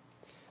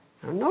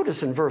 Now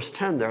notice in verse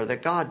 10 there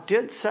that God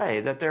did say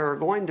that there are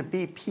going to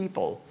be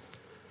people,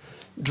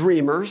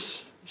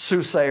 dreamers,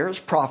 soothsayers,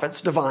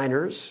 prophets,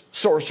 diviners,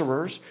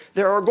 sorcerers.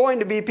 There are going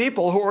to be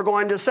people who are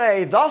going to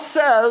say, thus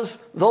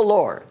says the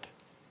Lord.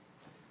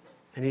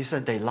 And he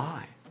said, they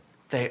lie.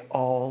 They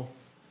all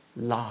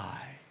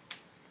lie.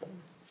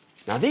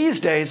 Now these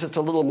days it's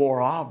a little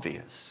more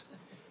obvious,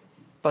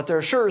 but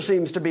there sure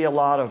seems to be a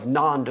lot of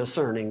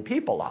non-discerning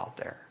people out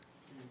there.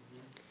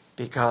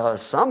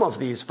 Because some of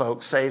these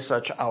folks say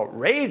such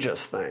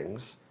outrageous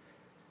things.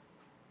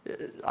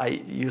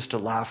 I used to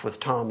laugh with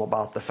Tom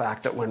about the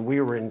fact that when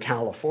we were in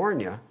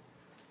California,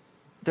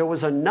 there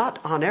was a nut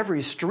on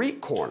every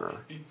street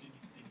corner,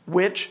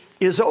 which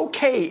is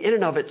okay in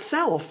and of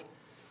itself,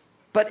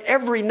 But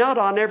every nut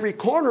on every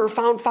corner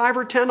found 5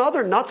 or 10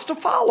 other nuts to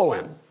follow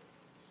him.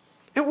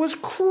 It was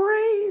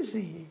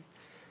crazy.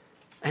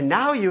 And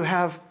now you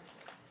have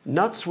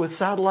nuts with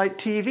satellite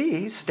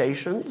TV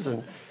stations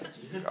and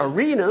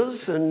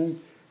arenas, and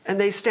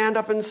they stand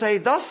up and say,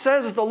 "Thus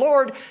says the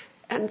Lord,"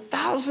 and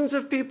thousands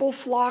of people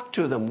flock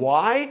to them.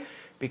 Why?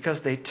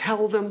 Because they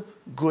tell them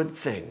good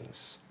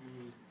things.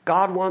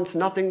 God wants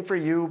nothing for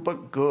you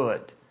but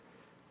good.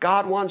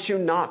 God wants you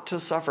not to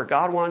suffer.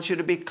 God wants you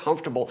to be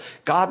comfortable.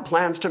 God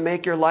plans to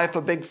make your life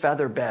a big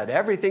feather bed.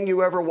 Everything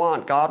you ever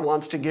want, God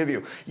wants to give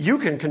you. You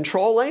can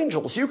control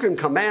angels. You can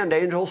command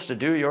angels to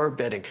do your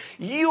bidding.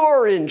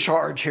 You're in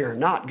charge here,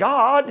 not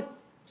God.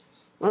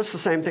 Well, that's the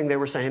same thing they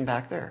were saying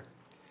back there.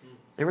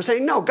 They were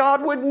saying, no,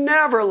 God would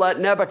never let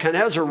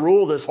Nebuchadnezzar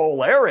rule this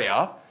whole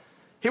area.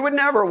 He would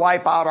never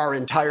wipe out our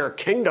entire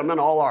kingdom and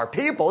all our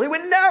people. He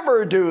would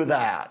never do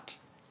that.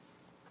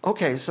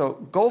 Okay, so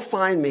go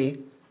find me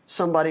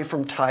somebody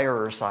from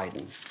Tyre or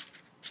Sidon.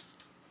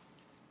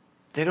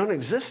 They don't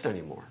exist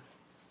anymore.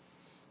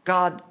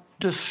 God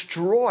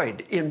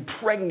destroyed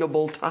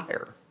impregnable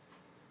Tyre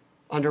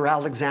under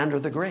Alexander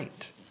the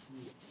Great.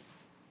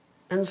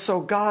 And so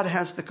God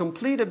has the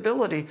complete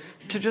ability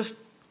to just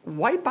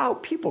wipe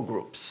out people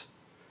groups,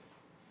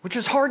 which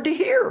is hard to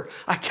hear.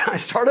 I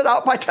started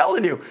out by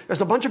telling you, there's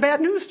a bunch of bad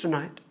news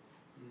tonight.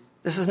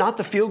 This is not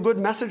the feel-good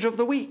message of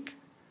the week.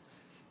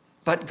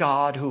 But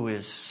God, who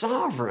is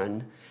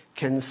sovereign,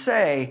 can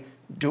say,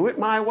 do it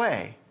my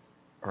way,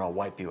 or I'll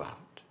wipe you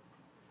out.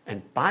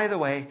 And by the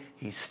way,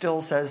 he still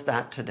says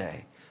that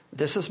today.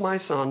 This is my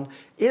son,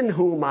 in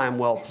whom I am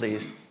well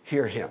pleased.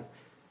 Hear him.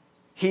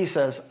 He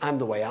says, I'm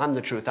the way, I'm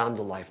the truth, I'm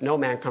the life. No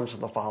man comes to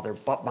the Father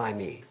but by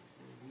me.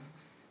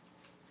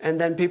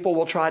 And then people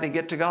will try to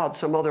get to God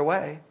some other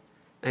way.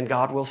 And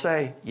God will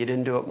say, you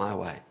didn't do it my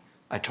way.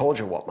 I told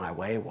you what my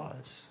way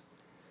was.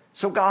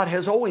 So God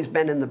has always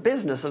been in the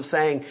business of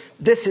saying,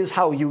 this is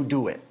how you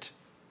do it.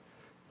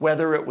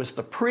 Whether it was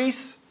the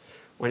priests,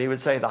 when he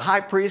would say the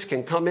high priest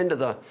can come into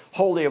the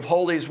Holy of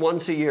Holies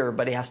once a year,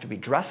 but he has to be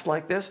dressed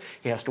like this.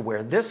 He has to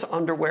wear this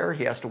underwear.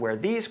 He has to wear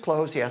these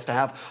clothes. He has to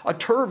have a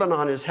turban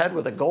on his head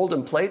with a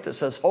golden plate that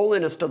says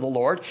holiness to the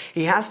Lord.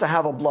 He has to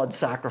have a blood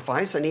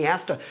sacrifice, and he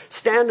has to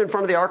stand in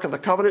front of the Ark of the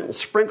Covenant and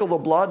sprinkle the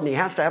blood, and he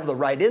has to have the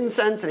right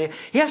incense, and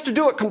he has to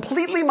do it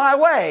completely my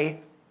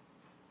way,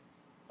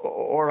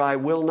 or I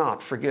will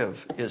not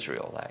forgive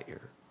Israel that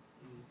year.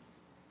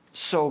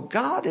 So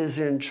God is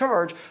in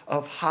charge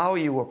of how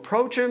you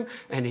approach him,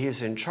 and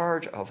he's in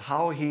charge of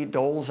how he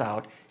doles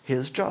out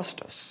his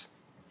justice.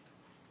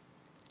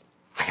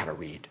 I gotta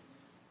read.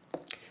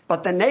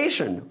 But the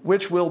nation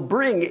which will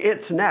bring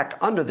its neck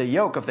under the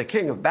yoke of the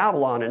king of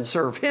Babylon and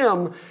serve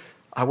him,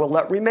 I will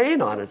let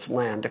remain on its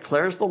land,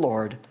 declares the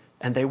Lord,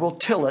 and they will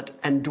till it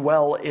and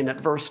dwell in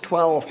it. Verse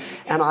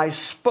 12, and I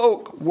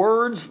spoke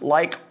words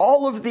like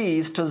all of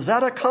these to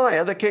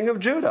Zedekiah, the king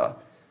of Judah,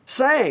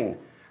 saying,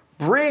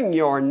 bring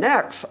your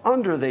necks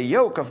under the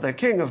yoke of the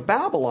king of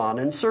Babylon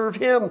and serve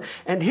him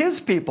and his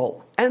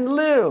people and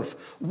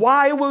live.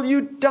 Why will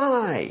you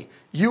die,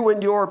 you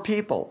and your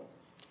people,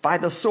 by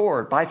the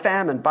sword, by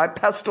famine, by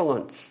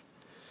pestilence?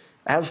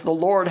 As the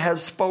Lord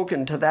has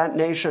spoken to that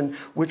nation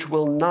which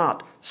will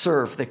not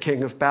serve the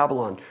king of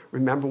Babylon.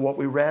 Remember what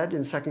we read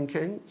in 2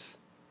 Kings?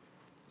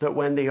 That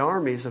when the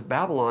armies of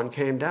Babylon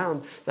came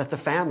down, that the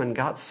famine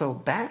got so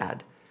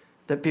bad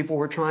that people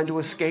were trying to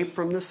escape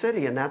from the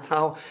city. And that's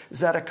how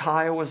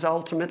Zedekiah was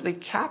ultimately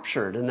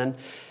captured and then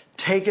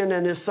taken,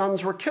 and his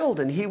sons were killed.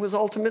 And he was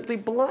ultimately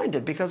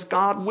blinded, because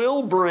God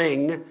will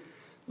bring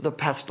the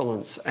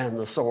pestilence and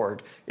the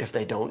sword if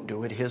they don't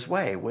do it his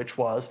way, which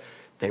was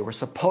they were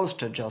supposed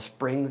to just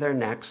bring their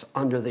necks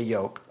under the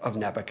yoke of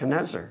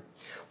Nebuchadnezzar.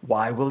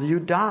 Why will you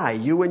die,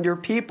 you and your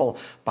people,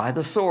 by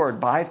the sword,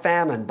 by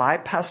famine, by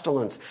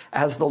pestilence,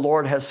 as the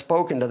Lord has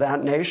spoken to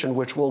that nation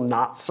which will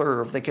not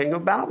serve the king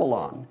of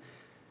Babylon?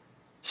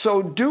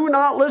 So do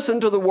not listen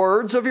to the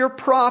words of your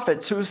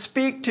prophets who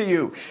speak to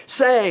you,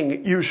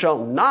 saying, you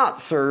shall not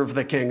serve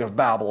the king of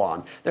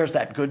Babylon. There's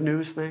that good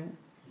news thing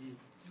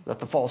that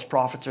the false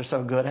prophets are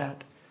so good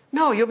at.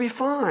 No, you'll be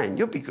fine.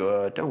 You'll be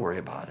good. Don't worry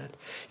about it.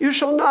 You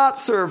shall not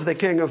serve the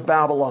king of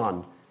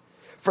Babylon,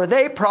 for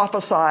they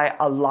prophesy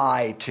a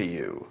lie to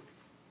you.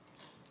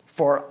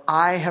 For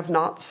I have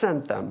not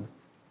sent them,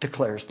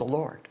 declares the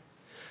Lord.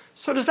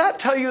 So does that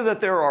tell you that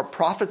there are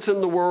prophets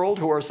in the world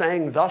who are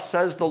saying, thus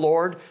says the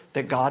Lord,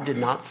 that God did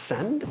not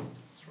send?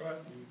 That's right.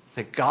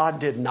 That God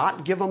did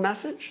not give a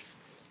message?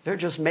 They're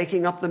just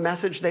making up the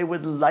message they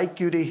would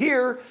like you to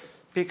hear,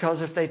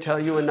 because if they tell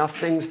you enough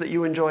things that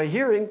you enjoy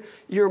hearing,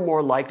 you're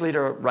more likely to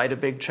write a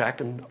big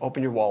check and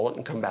open your wallet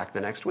and come back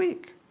the next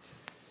week.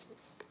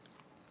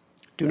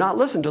 Do not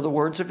listen to the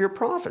words of your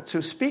prophets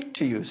who speak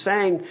to you,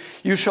 saying,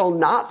 you shall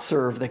not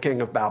serve the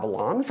king of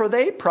Babylon, for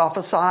they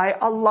prophesy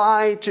a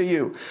lie to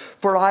you.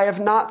 For I have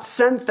not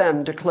sent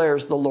them,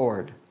 declares the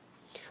Lord.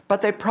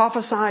 But they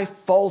prophesy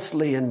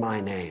falsely in my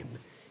name,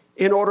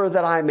 in order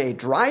that I may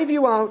drive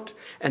you out,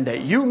 and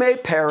that you may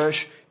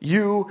perish,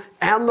 you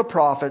and the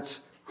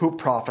prophets who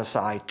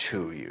prophesy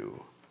to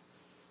you.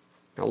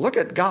 Now look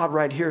at God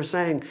right here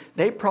saying,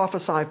 they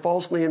prophesy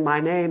falsely in my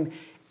name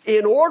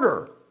in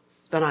order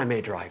that I may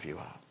drive you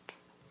out.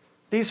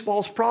 These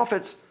false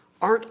prophets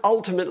aren't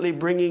ultimately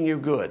bringing you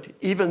good.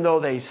 Even though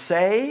they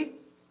say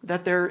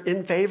that they're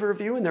in favor of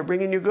you and they're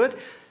bringing you good,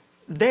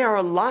 they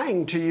are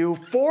lying to you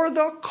for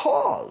the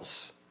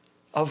cause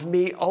of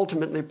me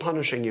ultimately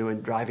punishing you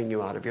and driving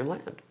you out of your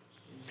land.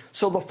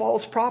 So the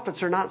false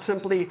prophets are not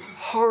simply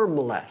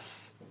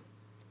harmless.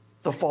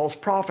 The false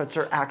prophets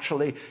are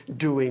actually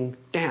doing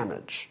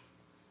damage.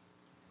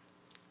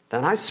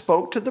 Then I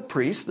spoke to the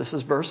priests, this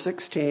is verse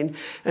 16,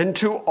 and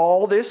to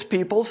all this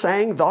people,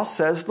 saying, thus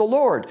says the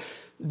Lord,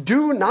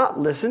 do not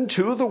listen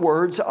to the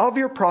words of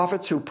your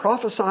prophets who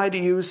prophesy to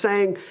you,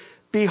 saying,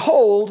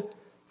 behold,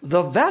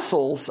 the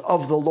vessels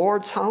of the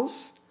Lord's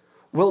house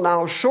will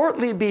now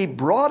shortly be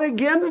brought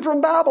again from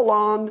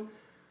Babylon,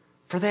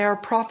 for they are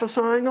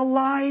prophesying a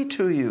lie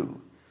to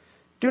you.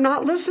 Do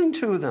not listen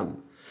to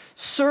them.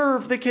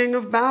 Serve the king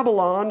of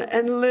Babylon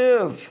and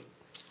live.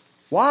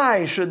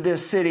 Why should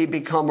this city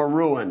become a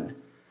ruin?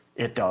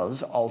 It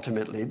does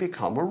ultimately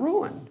become a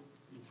ruin.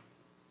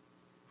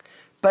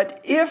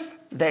 But if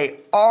they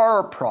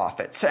are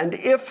prophets, and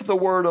if the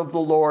word of the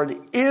Lord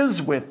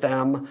is with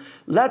them,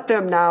 let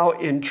them now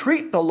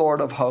entreat the Lord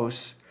of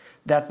hosts,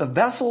 that the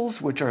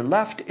vessels which are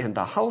left in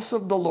the house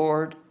of the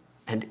Lord,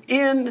 and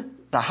in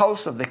the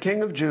house of the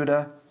king of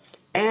Judah,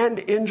 and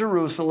in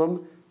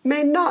Jerusalem,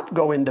 may not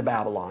go into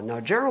Babylon. Now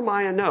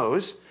Jeremiah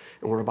knows,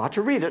 and we're about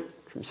to read it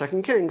from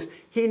 2 Kings,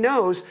 he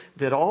knows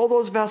that all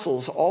those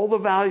vessels, all the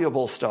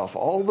valuable stuff,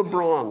 all the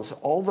bronze,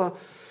 all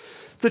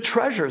the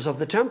treasures of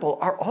the temple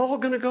are all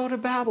going to go to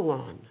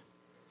Babylon.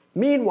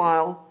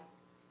 Meanwhile,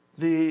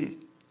 the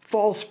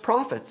false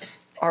prophets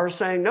are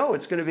saying, no,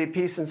 it's going to be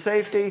peace and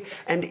safety,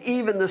 and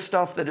even the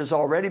stuff that has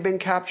already been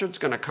captured is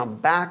going to come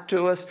back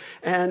to us,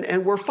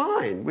 and we're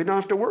fine. We don't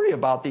have to worry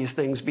about these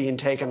things being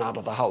taken out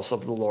of the house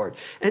of the Lord.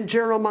 And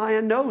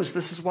Jeremiah knows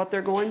this is what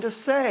they're going to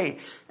say,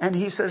 and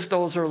he says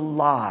those are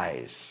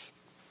lies.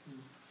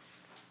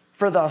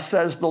 For thus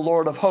says the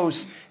Lord of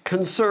hosts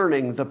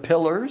concerning the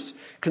pillars,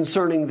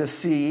 concerning the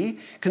sea,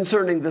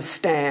 concerning the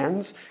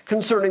stands,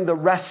 concerning the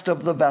rest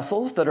of the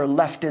vessels that are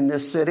left in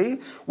this city,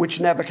 which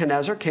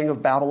Nebuchadnezzar, king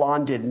of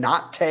Babylon, did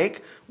not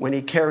take when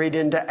he carried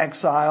into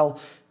exile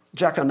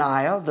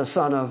Jeconiah, the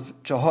son of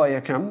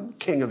Jehoiakim,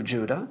 king of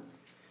Judah,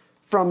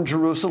 from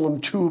Jerusalem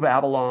to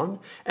Babylon,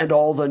 and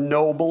all the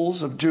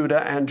nobles of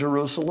Judah and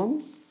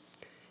Jerusalem.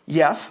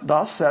 Yes,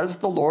 thus says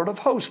the Lord of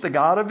hosts, the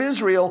God of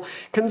Israel,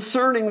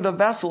 concerning the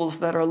vessels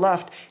that are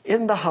left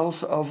in the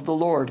house of the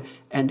Lord,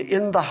 and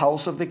in the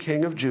house of the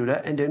king of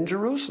Judah, and in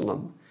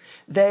Jerusalem.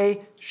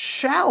 They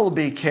shall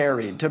be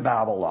carried to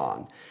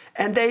Babylon,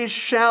 and they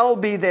shall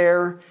be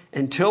there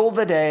until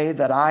the day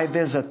that I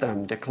visit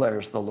them,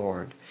 declares the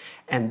Lord.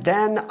 And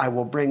then I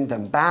will bring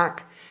them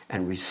back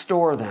and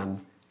restore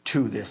them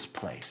to this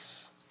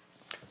place.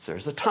 So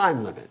there's a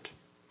time limit.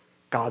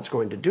 God's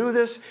going to do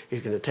this.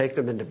 He's going to take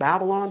them into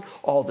Babylon.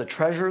 All the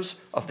treasures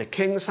of the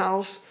king's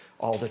house,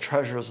 all the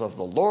treasures of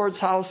the Lord's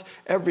house,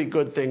 every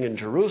good thing in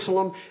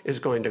Jerusalem is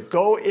going to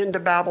go into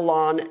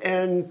Babylon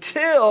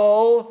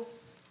until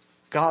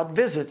God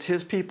visits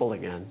his people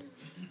again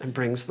and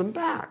brings them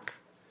back.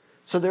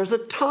 So there's a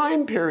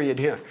time period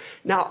here.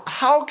 Now,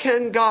 how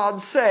can God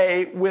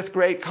say with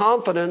great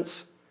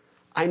confidence,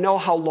 I know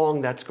how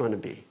long that's going to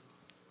be,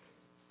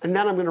 and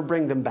then I'm going to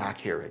bring them back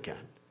here again?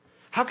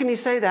 How can he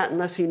say that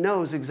unless he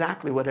knows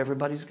exactly what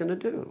everybody's going to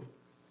do?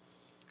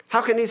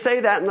 How can he say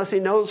that unless he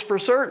knows for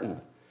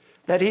certain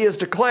that he has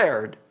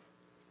declared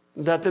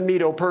that the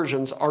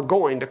Medo-Persians are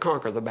going to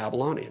conquer the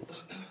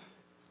Babylonians,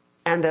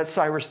 and that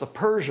Cyrus the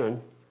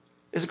Persian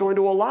is going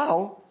to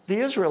allow the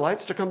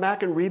Israelites to come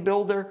back and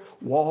rebuild their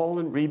wall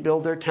and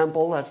rebuild their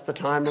temple? That's the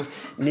time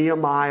of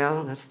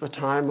Nehemiah. That's the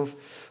time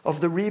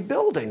of the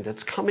rebuilding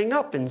that's coming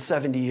up in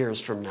 70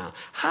 years from now.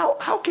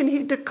 How can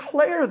he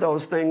declare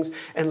those things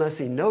unless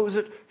he knows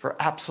it for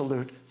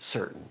absolute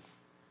certain?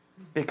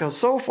 Because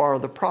so far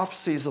the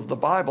prophecies of the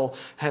Bible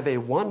have a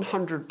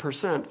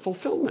 100%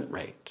 fulfillment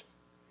rate.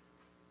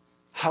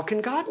 How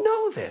can God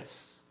know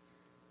this?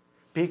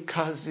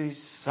 Because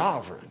he's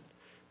sovereign.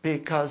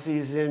 Because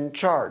he's in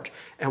charge.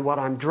 And what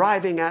I'm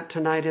driving at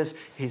tonight is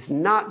he's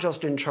not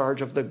just in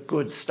charge of the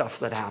good stuff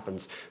that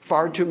happens.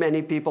 Far too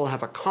many people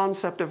have a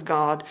concept of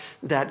God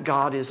that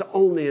God is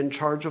only in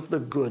charge of the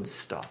good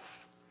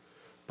stuff.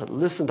 But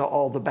listen to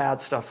all the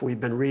bad stuff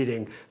we've been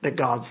reading that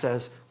God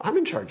says, I'm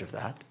in charge of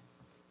that.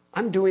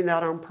 I'm doing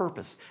that on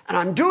purpose. And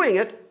I'm doing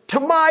it to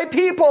my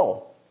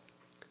people,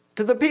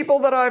 to the people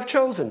that I've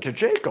chosen, to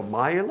Jacob,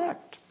 my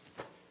elect.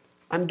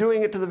 I'm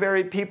doing it to the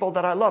very people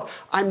that I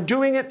love. I'm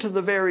doing it to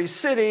the very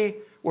city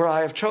where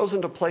I have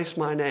chosen to place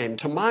my name,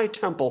 to my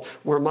temple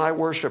where my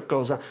worship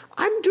goes on.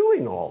 I'm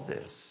doing all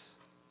this.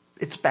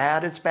 It's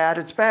bad, it's bad,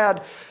 it's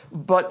bad.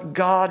 But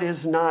God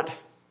is not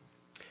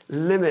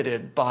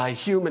limited by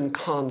human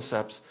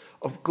concepts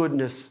of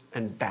goodness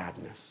and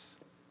badness.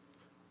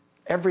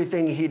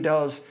 Everything he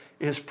does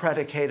is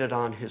predicated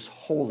on his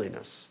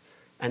holiness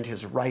and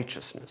his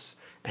righteousness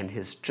and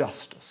his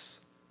justice.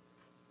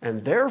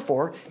 And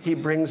therefore, he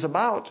brings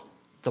about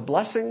the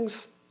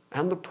blessings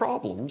and the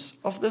problems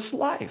of this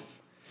life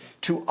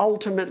to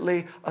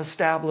ultimately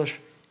establish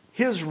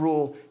his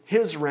rule,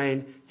 his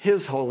reign,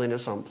 his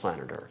holiness on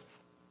planet Earth.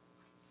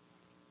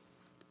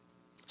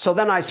 So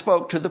then I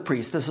spoke to the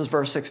priest, this is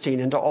verse 16,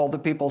 and to all the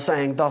people,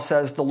 saying, Thus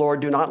says the Lord,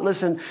 do not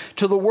listen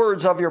to the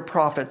words of your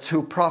prophets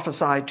who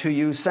prophesy to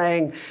you,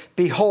 saying,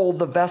 Behold,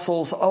 the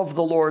vessels of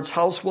the Lord's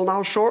house will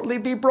now shortly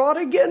be brought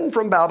again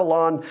from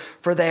Babylon,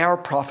 for they are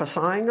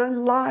prophesying a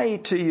lie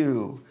to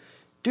you.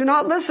 Do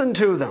not listen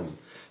to them.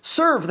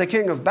 Serve the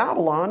king of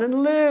Babylon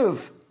and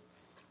live.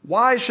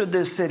 Why should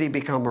this city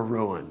become a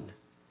ruin?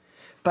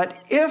 But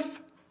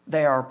if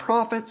they are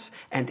prophets,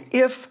 and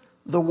if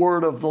the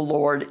word of the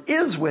Lord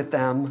is with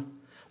them,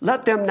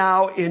 let them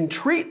now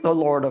entreat the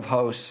Lord of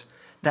hosts,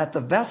 that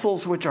the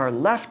vessels which are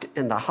left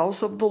in the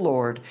house of the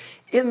Lord,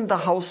 in the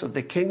house of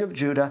the king of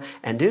Judah,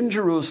 and in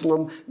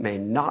Jerusalem, may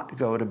not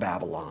go to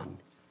Babylon.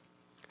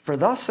 For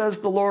thus says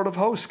the Lord of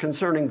hosts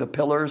concerning the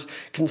pillars,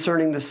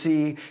 concerning the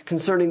sea,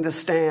 concerning the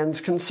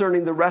stands,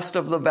 concerning the rest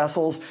of the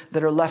vessels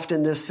that are left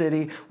in this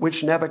city,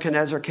 which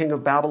Nebuchadnezzar, king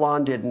of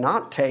Babylon, did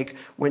not take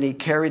when he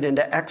carried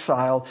into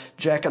exile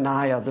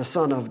Jeconiah, the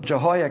son of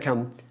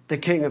Jehoiakim, the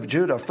king of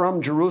Judah,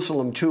 from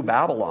Jerusalem to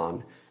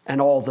Babylon,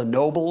 and all the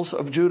nobles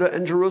of Judah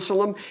and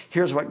Jerusalem.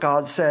 Here's what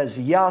God says.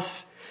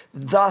 Yes,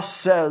 thus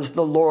says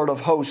the Lord of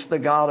hosts, the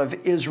God of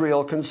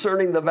Israel,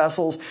 concerning the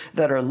vessels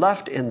that are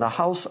left in the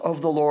house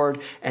of the Lord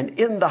and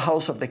in the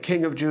house of the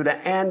king of Judah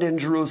and in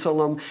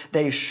Jerusalem,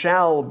 they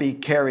shall be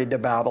carried to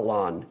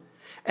Babylon,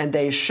 and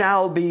they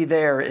shall be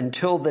there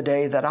until the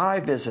day that I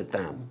visit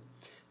them,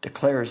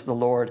 declares the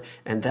Lord,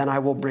 and then I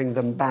will bring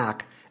them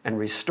back and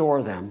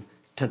restore them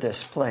to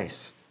this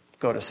place.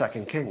 Go to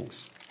 2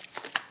 Kings.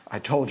 I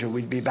told you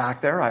we'd be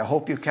back there. I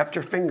hope you kept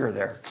your finger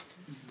there.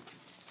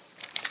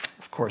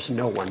 Of course,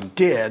 no one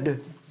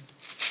did.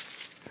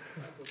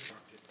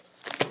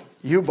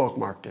 You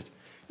bookmarked it.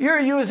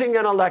 You're using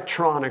an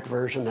electronic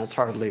version. That's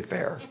hardly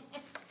fair.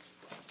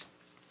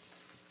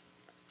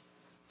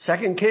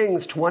 2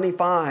 Kings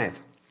 25,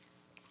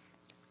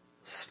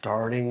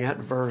 starting at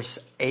verse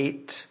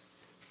 8.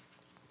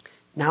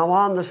 Now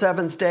on the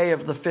 7th day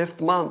of the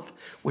 5th month,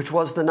 which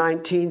was the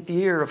 19th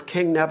year of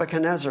King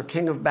Nebuchadnezzar,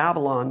 king of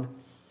Babylon,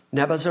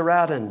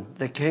 Nebuzaradan,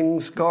 the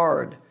king's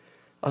guard,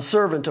 a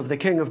servant of the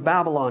king of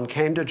Babylon,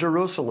 came to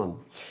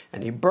Jerusalem,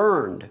 and he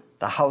burned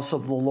the house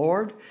of the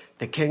Lord,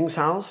 the king's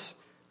house,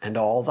 and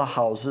all the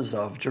houses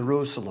of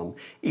Jerusalem.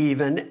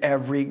 Even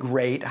every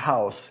great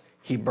house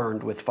he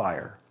burned with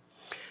fire.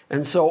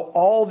 And so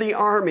all the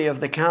army of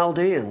the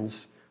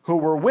Chaldeans who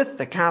were with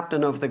the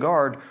captain of the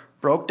guard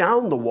broke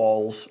down the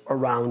walls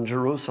around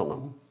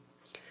Jerusalem.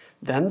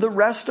 Then the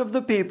rest of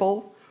the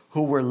people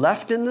who were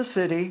left in the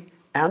city,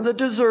 and the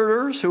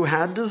deserters who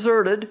had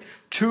deserted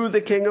to the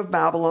king of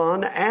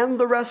Babylon, and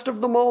the rest of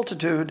the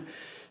multitude,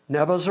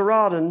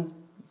 Nebuzaradan,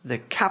 the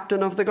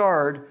captain of the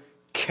guard,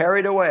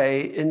 carried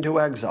away into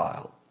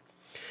exile.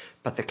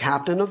 But the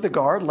captain of the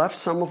guard left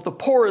some of the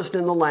poorest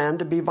in the land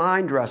to be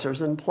vine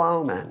dressers and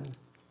plowmen.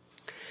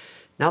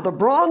 Now the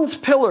bronze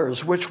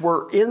pillars which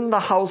were in the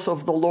house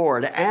of the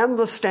Lord, and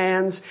the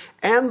stands,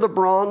 and the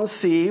bronze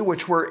sea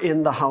which were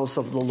in the house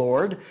of the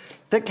Lord,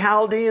 the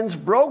Chaldeans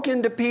broke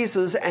into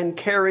pieces and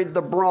carried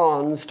the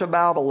bronze to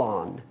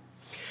Babylon.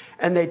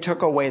 And they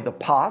took away the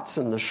pots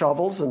and the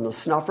shovels and the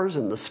snuffers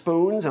and the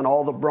spoons and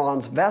all the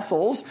bronze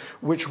vessels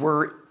which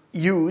were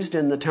used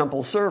in the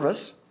temple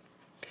service.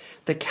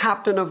 The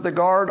captain of the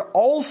guard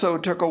also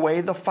took away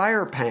the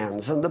fire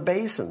pans and the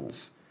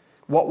basins,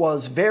 what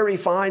was very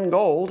fine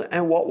gold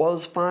and what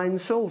was fine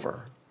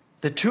silver.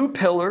 The 2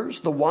 pillars,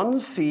 the one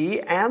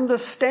sea, and the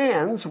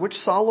stands which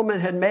Solomon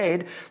had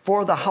made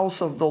for the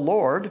house of the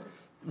Lord,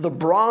 the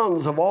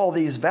bronze of all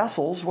these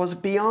vessels was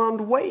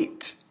beyond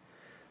weight.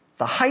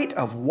 The height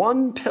of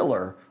one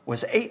pillar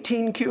was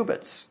 18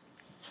 cubits,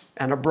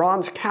 and a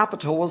bronze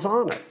capital was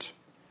on it.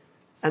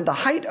 And the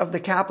height of the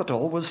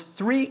capital was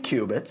 3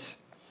 cubits,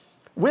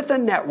 with a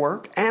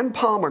network and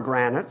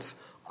pomegranates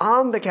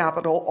on the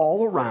capital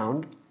all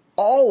around,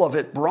 all of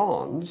it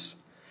bronze.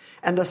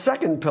 And the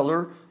second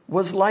pillar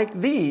was like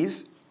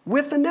these,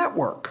 with a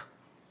network.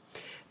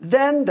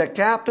 Then the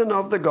captain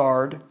of the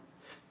guard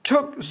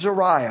took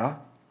Zariah,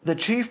 the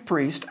chief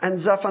priest, and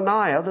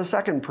Zephaniah, the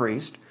second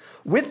priest,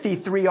 with the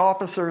 3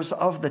 officers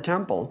of the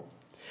temple.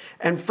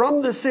 And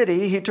from the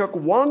city he took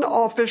 1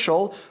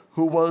 official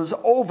who was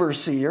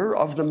overseer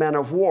of the men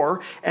of war,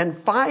 and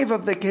 5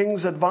 of the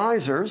king's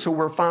advisors who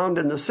were found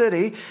in the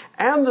city,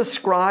 and the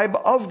scribe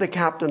of the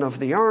captain of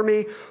the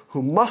army,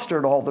 who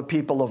mustered all the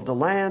people of the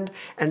land,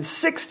 and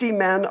 60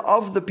 men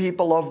of the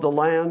people of the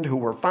land who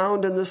were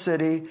found in the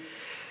city.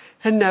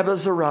 And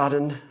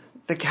Nebuzaradan,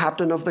 the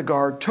captain of the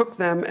guard, took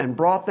them and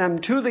brought them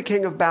to the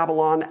king of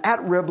Babylon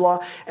at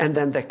Riblah, and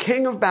then the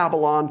king of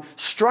Babylon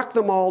struck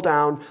them all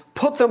down,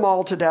 put them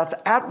all to death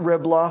at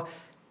Riblah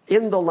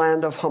in the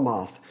land of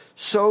Hamath.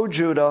 So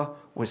Judah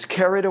was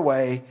carried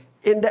away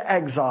into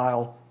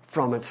exile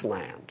from its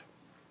land.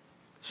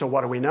 So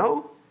what do we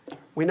know?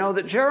 We know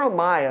that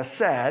Jeremiah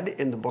said,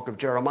 in the book of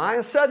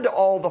Jeremiah, said to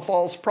all the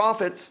false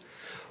prophets,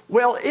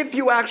 well, if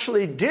you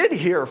actually did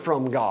hear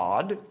from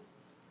God,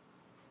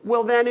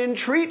 well, then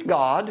entreat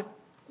God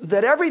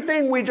that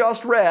everything we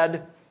just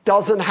read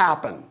doesn't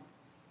happen.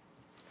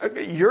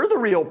 You're the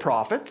real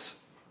prophets.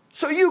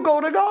 So you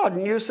go to God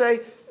and you say,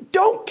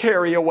 don't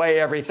carry away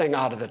everything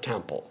out of the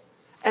temple.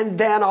 And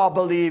then I'll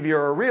believe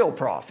you're a real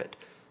prophet.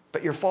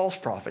 But you're false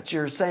prophets.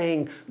 You're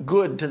saying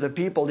good to the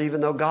people,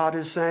 even though God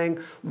is saying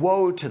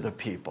woe to the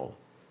people.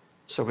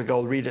 So we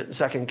go read it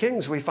in 2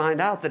 Kings. We find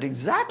out that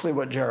exactly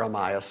what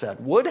Jeremiah said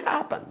would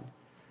happen.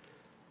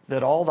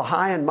 That all the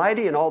high and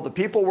mighty and all the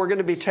people were going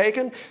to be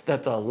taken.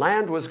 That the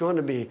land was going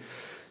to be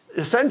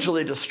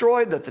essentially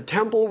destroyed. That the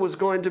temple was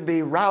going to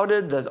be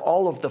routed. That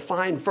all of the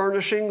fine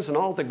furnishings and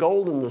all the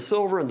gold and the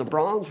silver and the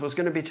bronze was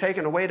going to be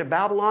taken away to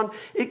Babylon.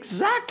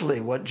 Exactly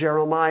what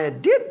Jeremiah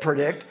did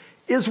predict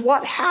is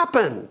what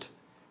happened.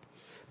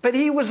 But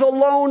he was a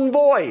lone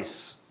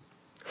voice.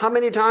 How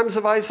many times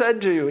have I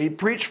said to you, he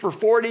preached for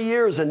 40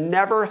 years and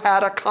never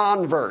had a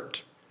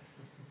convert.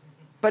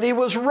 But he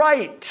was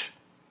right.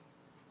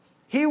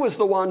 He was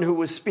the one who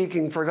was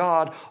speaking for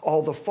God.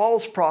 All the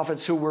false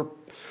prophets who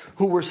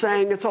were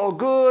saying it's all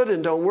good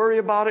and don't worry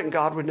about it and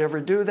God would never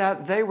do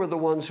that, they were the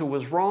ones who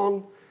was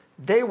wrong.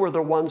 They were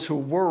the ones who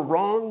were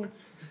wrong.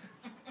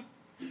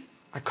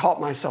 I caught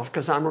myself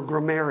because I'm a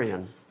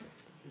grammarian.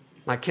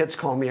 My kids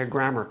call me a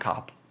grammar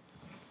cop.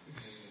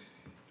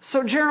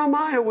 So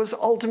Jeremiah was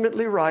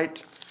ultimately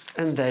right,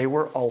 and they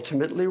were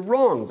ultimately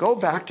wrong. Go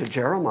back to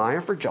Jeremiah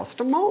for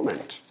just a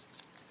moment.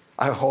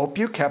 I hope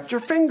you kept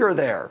your finger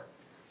there.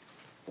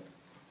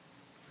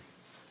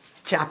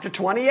 Chapter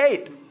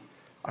 28.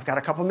 I've got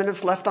a couple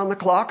minutes left on the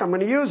clock. I'm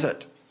going to use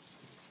it.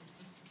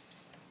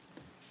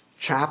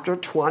 Chapter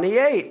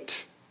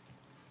 28.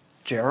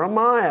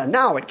 Jeremiah.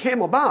 Now, it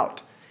came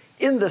about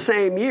in the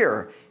same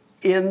year,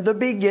 in the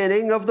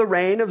beginning of the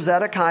reign of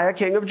Zedekiah,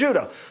 king of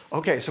Judah.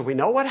 Okay, so we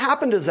know what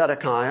happened to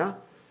Zedekiah.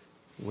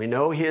 We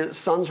know his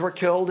sons were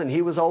killed and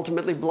he was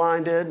ultimately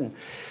blinded. And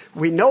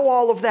we know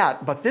all of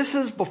that. But this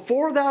is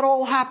before that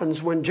all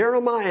happens, when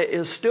Jeremiah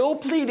is still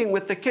pleading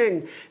with the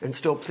king and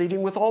still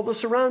pleading with all the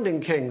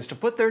surrounding kings to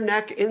put their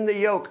neck in the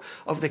yoke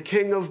of the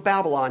king of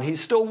Babylon.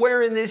 He's still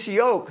wearing this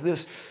yoke,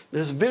 this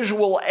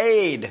visual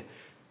aid,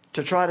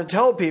 to try to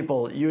tell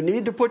people, you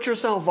need to put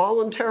yourself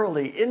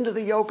voluntarily into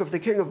the yoke of the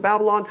king of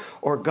Babylon,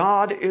 or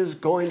God is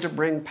going to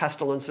bring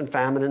pestilence and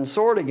famine and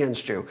sword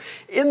against you.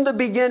 In the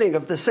beginning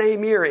of the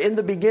same year, in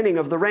the beginning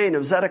of the reign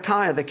of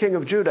Zedekiah, the king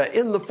of Judah,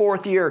 in the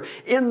 4th year,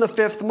 in the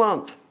 5th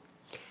month,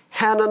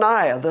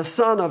 Hananiah, the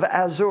son of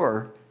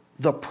Azur,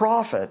 the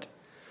prophet,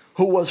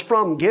 who was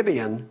from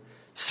Gibeon,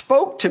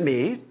 spoke to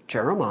me,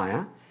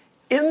 Jeremiah,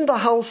 in the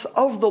house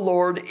of the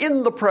Lord,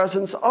 in the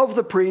presence of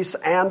the priests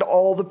and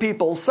all the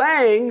people,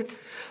 saying,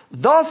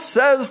 thus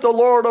says the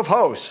Lord of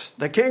hosts,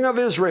 the King of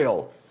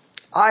Israel,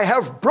 I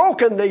have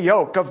broken the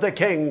yoke of the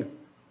king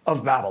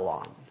of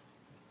Babylon.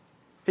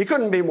 He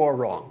couldn't be more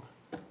wrong,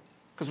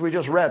 because we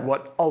just read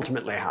what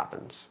ultimately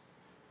happens.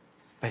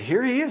 But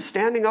here he is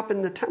standing up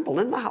in the temple,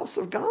 in the house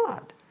of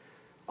God,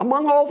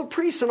 among all the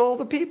priests and all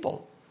the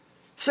people,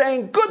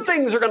 saying good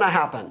things are going to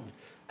happen.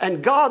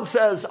 And God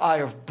says, I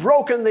have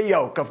broken the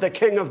yoke of the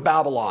king of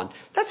Babylon.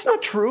 That's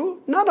not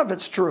true. None of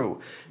it's true.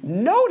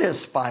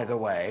 Notice, by the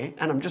way,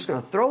 and I'm just going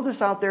to throw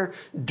this out there,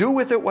 do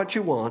with it what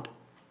you want.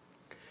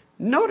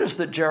 Notice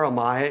that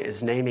Jeremiah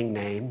is naming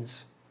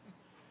names.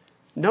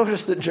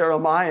 Notice that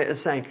Jeremiah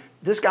is saying,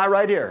 this guy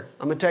right here,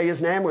 I'm going to tell you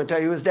his name, I'm going to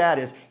tell you who his dad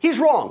is. He's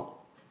wrong.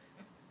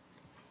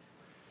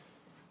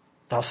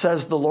 Thus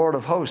says the Lord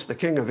of hosts, the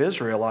King of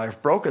Israel, I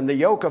have broken the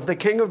yoke of the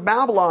king of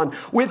Babylon.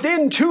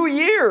 Within 2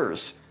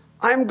 years,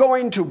 I'm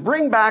going to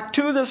bring back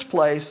to this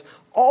place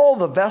all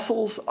the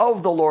vessels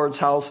of the Lord's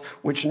house,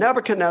 which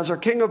Nebuchadnezzar,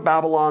 king of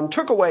Babylon,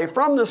 took away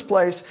from this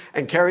place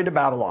and carried to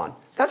Babylon.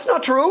 That's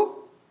not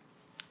true.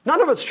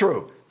 None of it's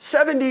true.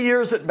 70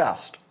 years at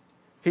best.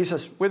 He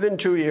says, within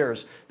 2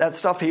 years. That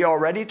stuff he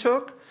already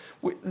took.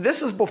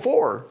 This is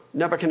before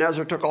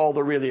Nebuchadnezzar took all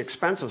the really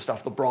expensive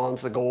stuff, the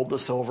bronze, the gold, the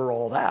silver,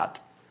 all that.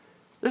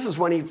 This is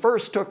when he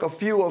first took a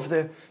few of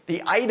the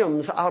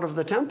items out of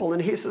the temple,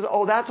 and he says,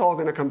 oh, that's all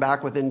going to come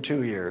back within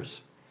 2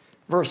 years.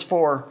 Verse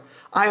 4,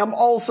 I am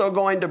also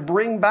going to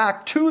bring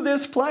back to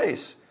this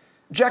place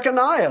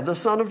Jeconiah, the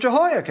son of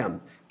Jehoiakim,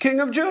 king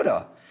of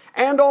Judah,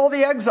 and all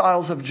the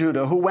exiles of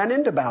Judah who went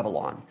into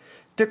Babylon,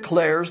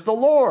 declares the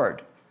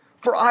Lord.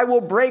 For I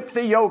will break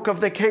the yoke of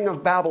the king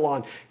of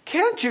Babylon.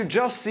 Can't you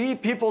just see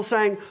people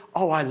saying,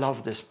 oh, I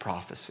love this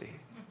prophecy.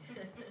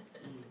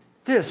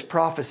 This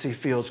prophecy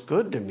feels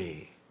good to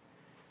me.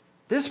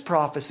 This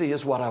prophecy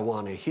is what I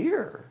want to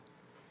hear.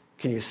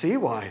 Can you see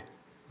why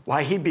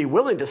he'd be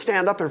willing to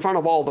stand up in front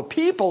of all the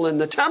people in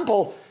the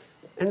temple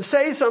and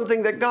say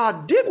something that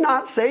God did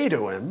not say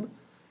to him?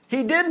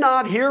 He did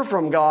not hear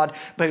from God,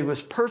 but he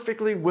was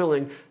perfectly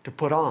willing to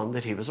put on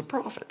that he was a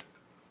prophet.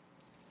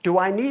 Do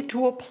I need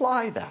to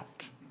apply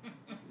that?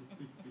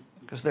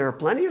 Because there are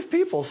plenty of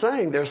people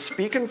saying they're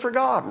speaking for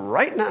God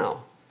right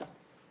now,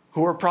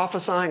 who are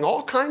prophesying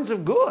all kinds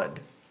of good.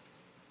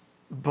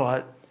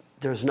 but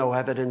there's no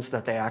evidence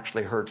that they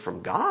actually heard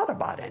from God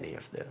about any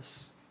of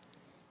this.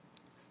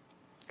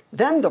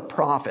 Then the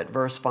prophet,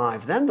 verse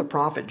 5, then the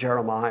prophet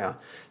Jeremiah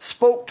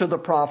spoke to the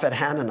prophet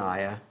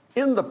Hananiah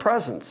in the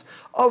presence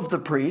of the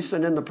priests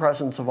and in the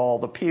presence of all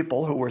the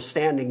people who were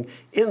standing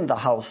in the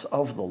house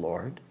of the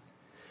Lord.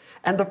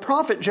 And the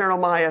prophet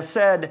Jeremiah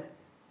said,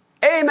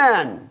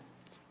 Amen.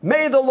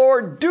 May the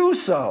Lord do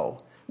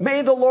so.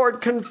 May the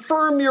Lord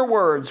confirm your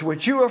words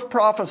which you have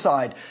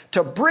prophesied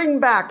to bring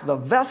back the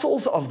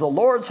vessels of the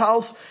Lord's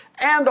house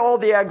and all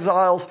the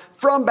exiles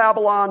from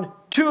Babylon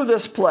to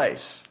this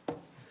place.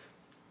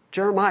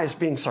 Jeremiah is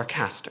being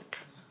sarcastic.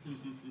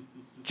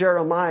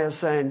 Jeremiah is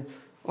saying,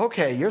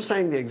 okay, you're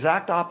saying the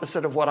exact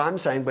opposite of what I'm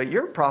saying, but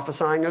you're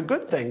prophesying a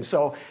good thing.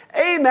 So,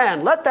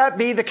 amen, let that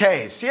be the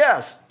case.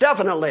 Yes,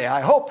 definitely. I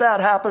hope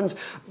that happens,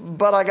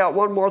 but I got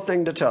one more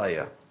thing to tell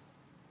you.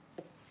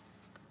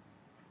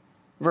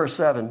 Verse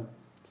 7,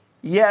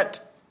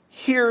 yet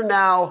hear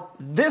now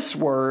this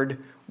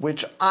word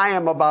which I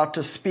am about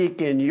to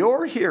speak in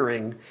your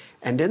hearing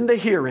and in the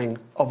hearing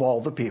of all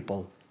the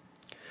people.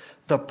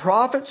 The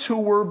prophets who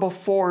were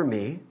before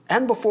me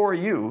and before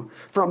you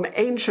from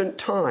ancient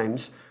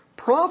times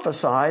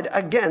prophesied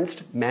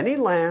against many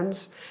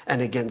lands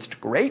and against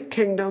great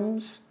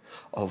kingdoms,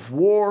 of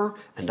war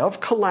and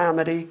of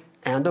calamity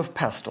and of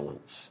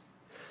pestilence.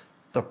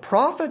 The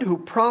prophet who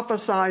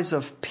prophesies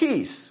of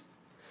peace,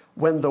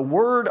 when the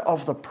word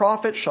of the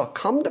prophet shall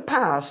come to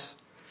pass,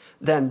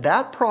 then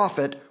that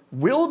prophet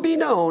will be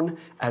known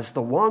as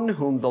the one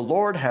whom the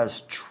Lord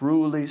has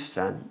truly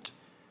sent.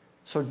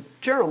 So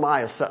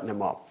Jeremiah is setting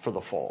him up for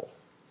the fall.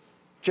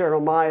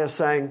 Jeremiah is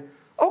saying,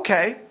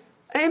 okay,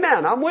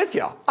 amen, I'm with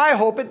you. I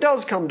hope it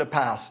does come to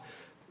pass.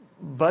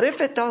 But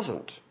if it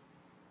doesn't,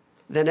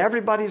 then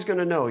everybody's going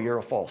to know you're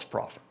a false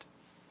prophet.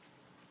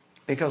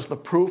 Because the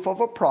proof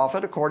of a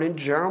prophet, according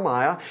to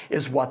Jeremiah,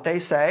 is what they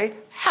say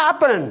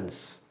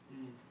happens.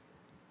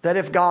 That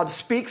if God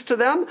speaks to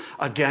them,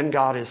 again,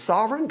 God is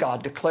sovereign,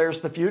 God declares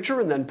the future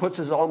and then puts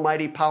his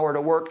almighty power to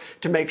work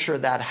to make sure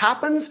that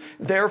happens.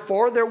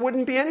 Therefore, there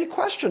wouldn't be any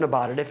question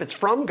about it. If it's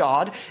from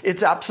God,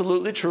 it's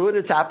absolutely true and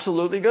it's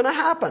absolutely going to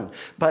happen.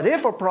 But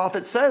if a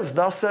prophet says,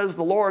 thus says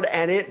the Lord,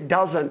 and it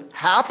doesn't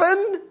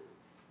happen,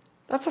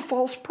 that's a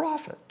false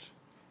prophet.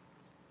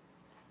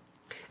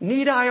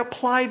 Need I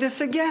apply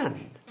this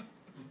again?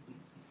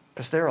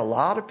 Because there are a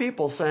lot of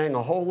people saying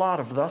a whole lot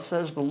of thus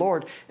says the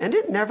Lord, and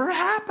it never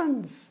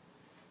happens.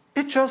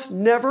 It just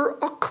never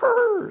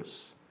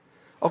occurs.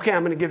 Okay,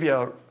 I'm going to give you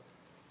a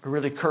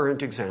really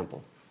current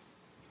example.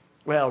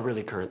 Well,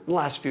 really current, in the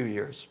last few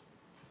years.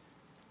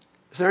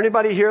 Is there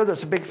anybody here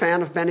that's a big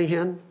fan of Benny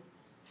Hinn?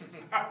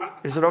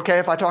 Is it okay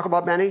if I talk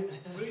about Benny?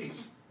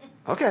 Please.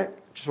 Okay,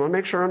 just want to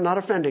make sure I'm not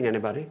offending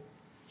anybody.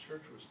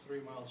 Church was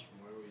 3 miles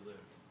from where we lived.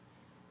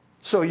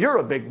 So you're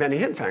a big Benny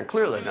Hinn fan,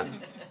 clearly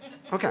then.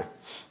 Okay.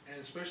 And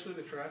especially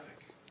the traffic.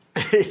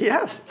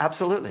 Yes,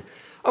 absolutely.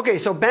 Okay,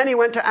 so Benny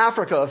went to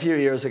Africa a few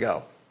years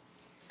ago.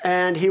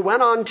 And he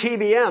went on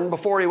TBN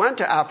before he went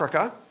to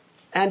Africa.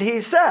 And he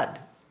said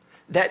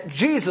that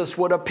Jesus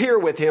would appear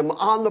with him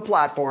on the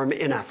platform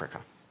in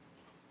Africa.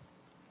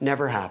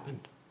 Never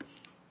happened.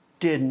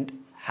 Didn't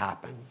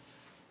happen.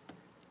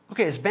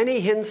 Okay, has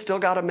Benny Hinn still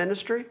got a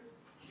ministry?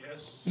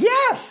 Yes.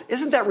 Yes!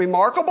 Isn't that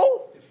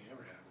remarkable? If he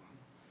ever had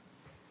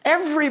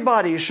one.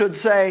 Everybody should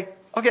say,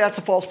 okay, that's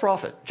a false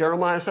prophet.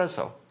 Jeremiah says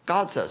so.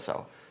 God says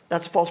so.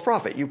 That's a false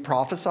prophet. You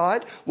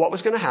prophesied what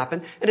was going to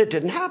happen, and it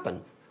didn't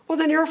happen. Well,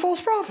 then you're a false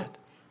prophet.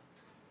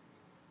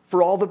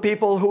 For all the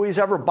people who he's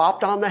ever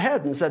bopped on the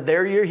head and said,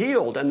 there you're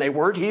healed, and they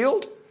weren't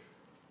healed,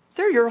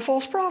 there you're a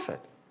false prophet.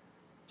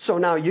 So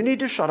now you need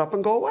to shut up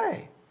and go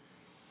away.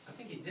 I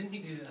think he did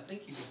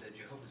the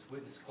Jehovah's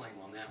Witness claim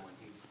on that one.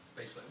 He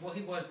basically, well,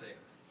 he was there.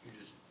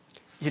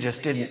 You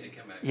just didn't.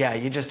 Yeah,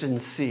 you just didn't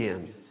see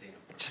him.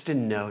 Just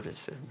didn't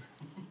notice him.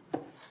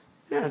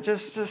 Yeah,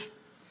 just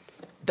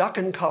duck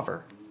and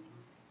cover.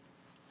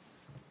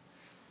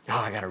 Oh,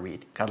 I got to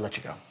read. Got to let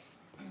you go.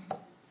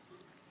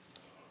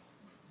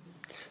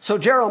 So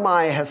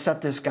Jeremiah has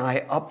set this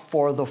guy up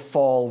for the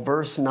fall.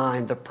 Verse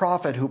 9, the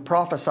prophet who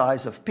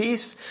prophesies of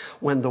peace,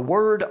 when the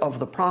word of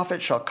the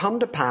prophet shall come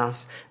to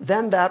pass,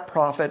 then that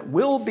prophet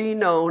will be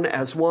known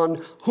as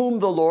one whom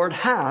the Lord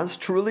has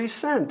truly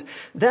sent.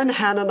 Then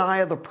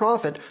Hananiah the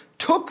prophet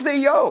took the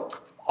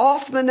yoke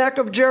off the neck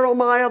of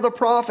Jeremiah the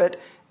prophet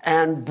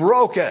and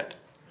broke it.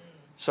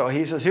 So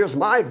he says, here's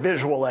my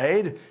visual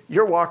aid.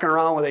 You're walking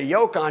around with a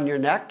yoke on your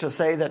neck to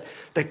say that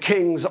the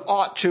kings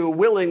ought to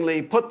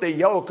willingly put the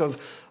yoke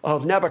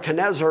of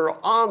Nebuchadnezzar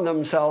on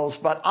themselves.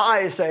 But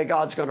I say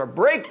God's going to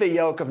break the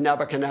yoke of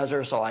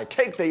Nebuchadnezzar, so I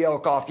take the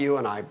yoke off you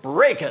and I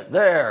break it.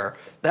 There,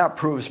 that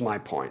proves my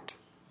point.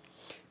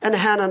 And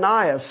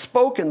Hananiah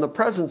spoke in the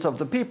presence of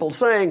the people,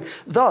 saying,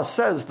 thus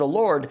says the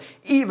Lord,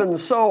 even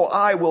so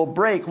I will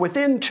break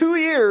within 2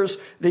 years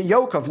the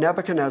yoke of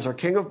Nebuchadnezzar,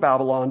 king of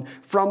Babylon,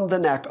 from the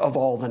neck of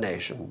all the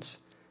nations.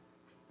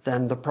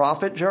 Then the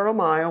prophet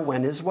Jeremiah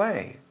went his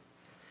way.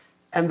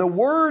 And the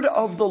word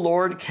of the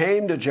Lord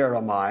came to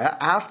Jeremiah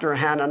after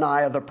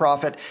Hananiah the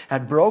prophet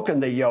had broken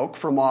the yoke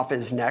from off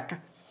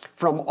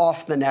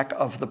the neck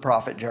of the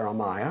prophet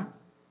Jeremiah.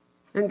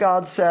 And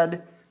God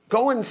said,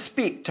 "Go and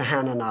speak to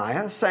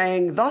Hananiah,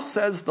 saying, 'Thus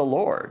says the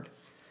Lord,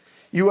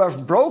 you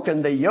have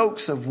broken the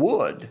yokes of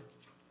wood,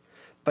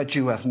 but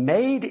you have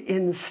made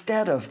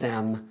instead of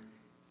them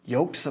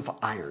yokes of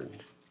iron.'"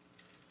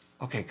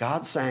 Okay,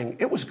 God's saying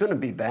it was going to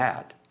be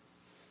bad.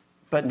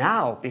 But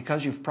now,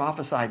 because you've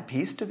prophesied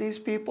peace to these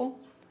people,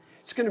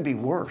 it's going to be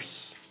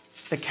worse.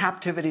 The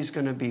captivity is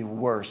going to be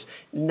worse.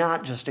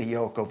 Not just a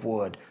yoke of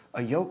wood.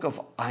 A yoke of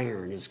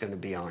iron is going to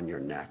be on your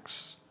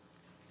necks.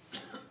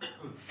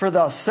 "For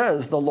thus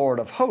says the Lord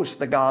of hosts,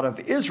 the God of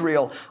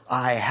Israel,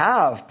 I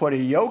have put a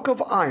yoke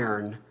of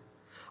iron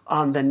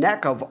on the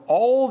neck of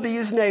all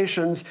these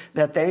nations,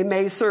 that they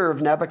may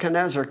serve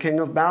Nebuchadnezzar,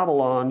 king of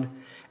Babylon,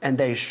 and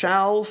they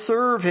shall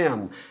serve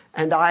him.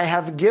 And I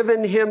have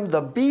given him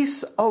the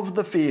beasts of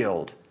the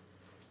field."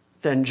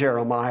 Then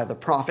Jeremiah the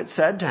prophet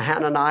said to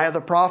Hananiah the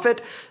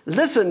prophet,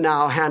 "Listen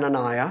now,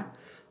 Hananiah,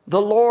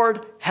 the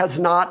Lord has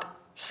not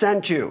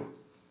sent you,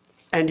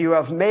 and you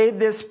have made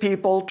this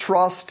people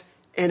trust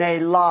in a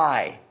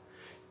lie."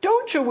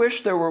 Don't you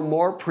wish there were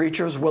more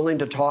preachers willing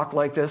to talk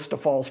like this to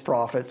false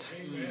prophets?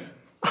 Amen.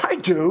 I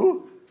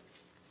do.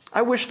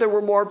 I wish there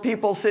were more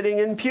people sitting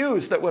in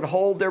pews that would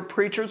hold their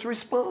preachers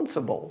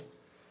responsible.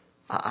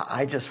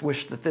 I just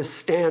wish that this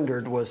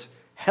standard was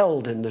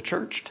held in the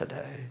church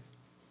today.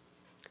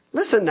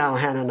 "Listen now,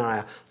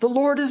 Hananiah, the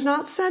Lord has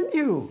not sent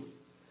you,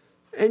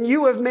 and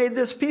you have made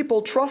this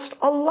people trust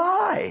a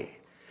lie.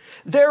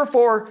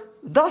 Therefore,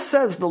 thus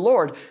says the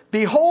Lord,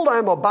 behold, I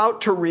am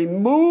about to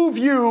remove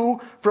you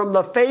from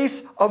the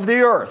face of the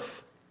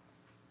earth."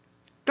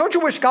 Don't you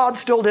wish God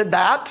still did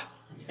that?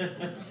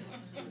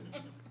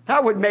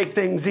 That would make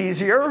things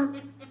easier.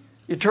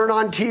 You turn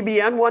on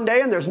TBN one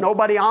day and there's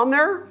nobody on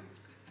there.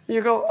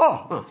 You go,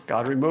 oh,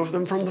 God removed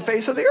them from the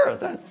face of the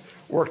earth. That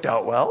worked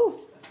out well.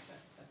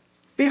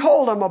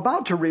 "Behold, I'm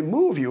about to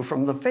remove you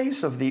from the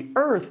face of the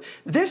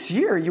earth. This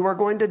year you are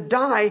going to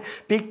die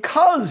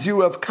because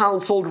you have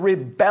counseled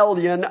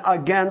rebellion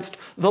against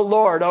the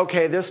Lord."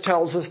 Okay, this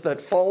tells us that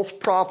false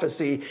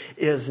prophecy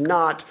is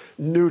not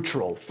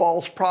neutral.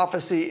 False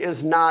prophecy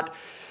is not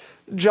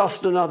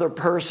just another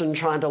person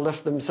trying to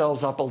lift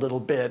themselves up a little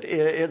bit.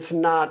 It's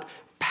not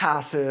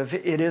passive.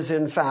 It is,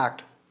 in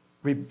fact,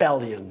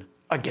 rebellion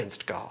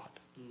against God.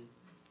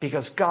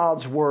 Because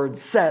God's word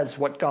says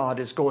what God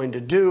is going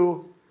to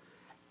do,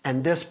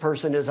 and this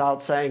person is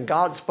out saying,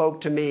 God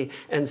spoke to me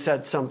and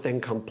said something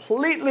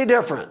completely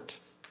different.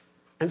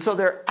 And so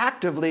they're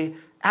actively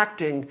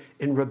acting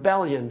in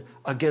rebellion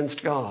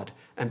against God.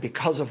 And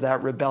because of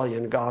that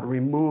rebellion, God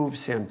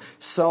removes him.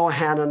 So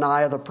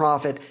Hananiah the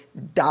prophet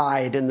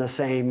died in the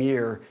same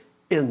year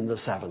in the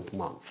 7th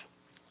month.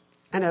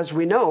 And as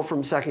we know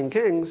from 2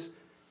 Kings,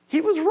 he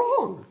was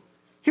wrong.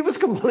 He was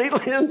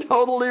completely and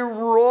totally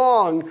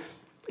wrong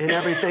in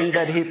everything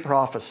that he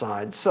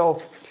prophesied.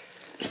 So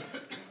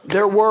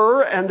there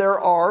were and there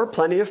are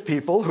plenty of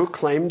people who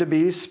claim to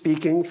be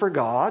speaking for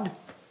God.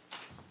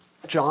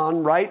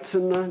 John writes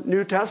in the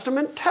New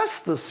Testament,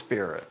 test the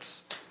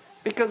spirits,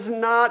 because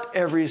not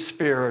every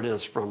spirit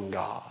is from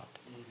God.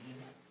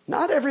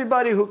 Not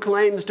everybody who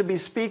claims to be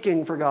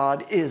speaking for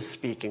God is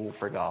speaking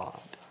for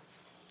God.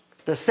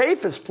 The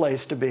safest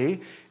place to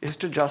be is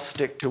to just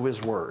stick to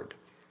his word.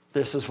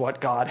 This is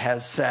what God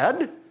has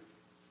said,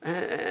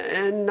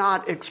 and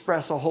not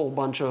express a whole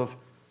bunch of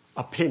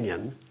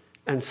opinion,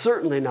 and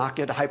certainly not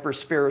get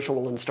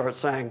hyper-spiritual and start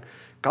saying,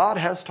 God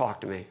has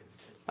talked to me.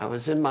 I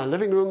was in my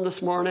living room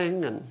this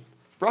morning and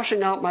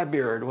brushing out my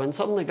beard when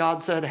suddenly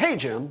God said, hey,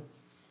 Jim,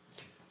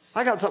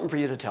 I got something for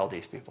you to tell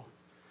these people.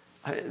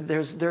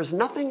 There's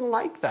nothing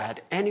like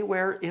that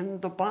anywhere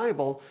in the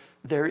Bible.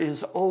 There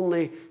is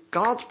only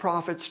God's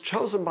prophets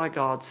chosen by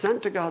God,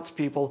 sent to God's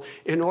people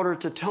in order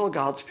to tell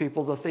God's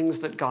people the things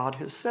that God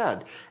has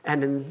said.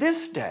 And in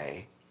this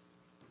day,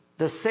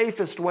 the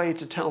safest way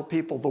to tell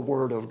people the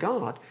word of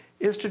God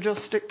is to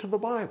just stick to the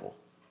Bible.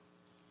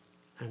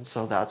 And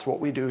so that's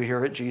what we do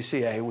here at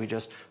GCA. We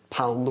just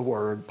pound the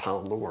word,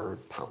 pound the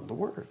word, pound the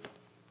word.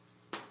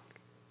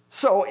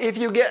 So if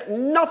you get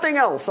nothing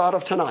else out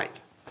of tonight,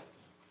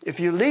 if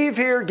you leave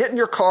here, get in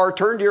your car,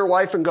 turn to your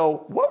wife and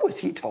go, what was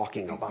he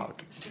talking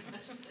about?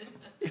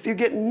 If you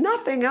get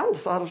nothing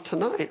else out of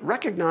tonight,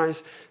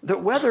 recognize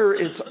that whether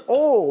it's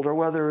Old or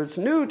whether it's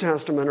New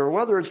Testament or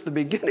whether it's the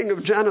beginning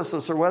of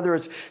Genesis or whether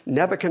it's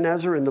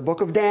Nebuchadnezzar in the book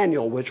of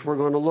Daniel, which we're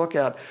going to look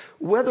at,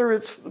 whether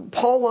it's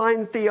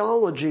Pauline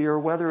theology or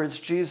whether it's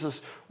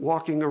Jesus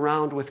walking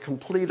around with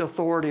complete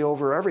authority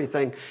over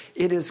everything,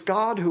 it is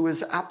God who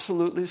is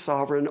absolutely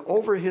sovereign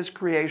over his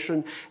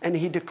creation, and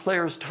he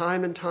declares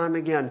time and time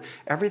again,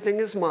 everything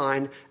is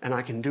mine and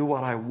I can do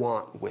what I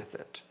want with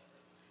it.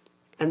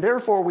 And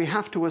therefore, we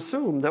have to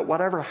assume that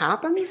whatever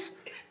happens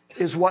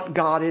is what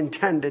God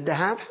intended to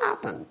have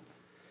happen.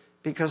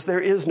 Because there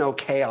is no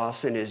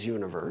chaos in his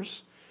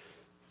universe.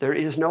 There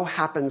is no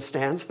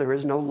happenstance. There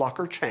is no luck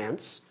or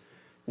chance.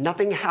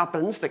 Nothing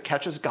happens that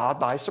catches God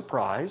by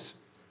surprise.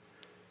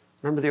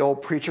 Remember the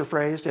old preacher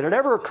phrase, did it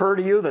ever occur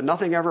to you that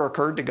nothing ever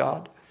occurred to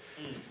God?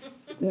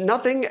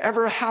 Nothing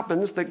ever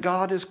happens that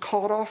God is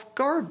caught off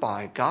guard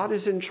by. God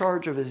is in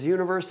charge of his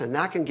universe, and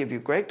that can give you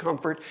great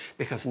comfort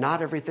because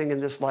not everything in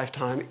this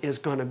lifetime is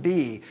going to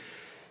be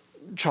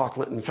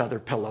chocolate and feather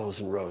pillows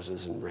and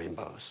roses and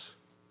rainbows.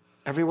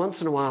 Every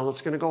once in a while,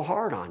 it's going to go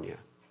hard on you.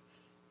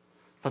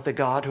 But the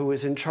God who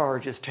is in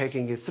charge is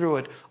taking you through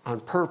it on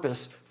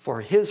purpose,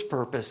 for his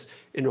purpose,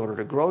 in order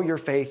to grow your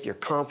faith, your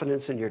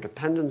confidence, and your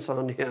dependence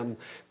on him,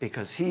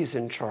 because he's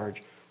in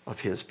charge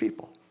of his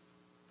people.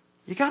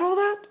 You got all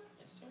that?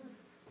 Yes, sir.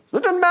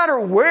 It doesn't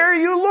matter where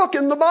you look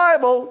in the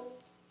Bible,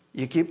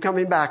 you keep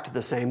coming back to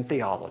the same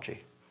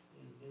theology.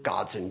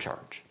 God's in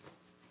charge.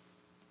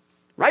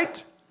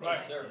 Right?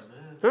 Yes, sir.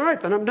 All right,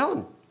 then I'm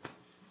done.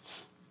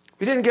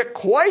 We didn't get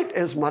quite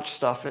as much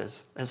stuff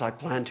as I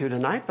planned to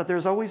tonight, but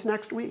there's always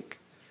next week.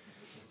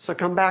 So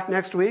come back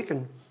next week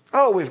and,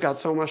 we've got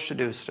so much to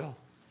do still.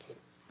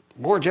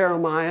 More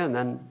Jeremiah and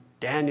then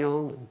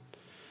Daniel.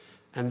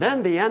 And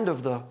then the end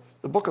of the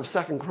book of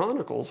 2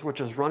 Chronicles, which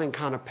is running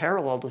kind of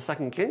parallel to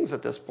 2 Kings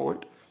at this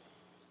point,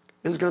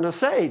 is going to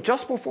say,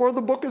 just before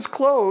the book is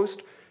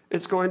closed,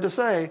 it's going to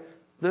say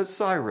that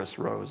Cyrus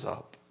rose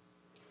up.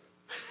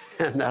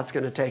 And that's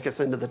going to take us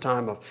into the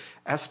time of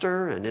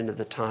Esther and into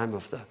the time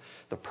of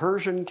the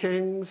Persian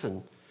kings.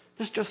 And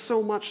there's just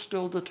so much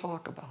still to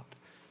talk about.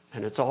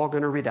 And it's all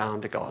going to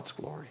redound to God's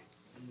glory.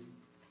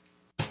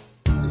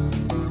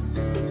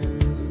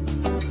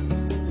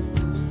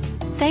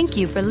 Thank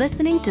you for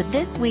listening to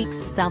this week's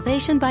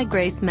Salvation by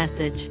Grace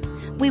message.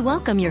 We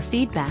welcome your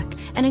feedback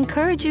and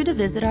encourage you to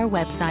visit our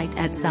website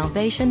at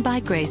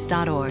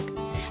salvationbygrace.org.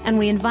 And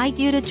we invite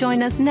you to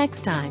join us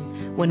next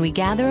time when we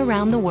gather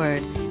around the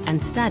Word and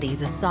study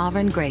the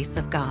sovereign grace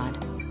of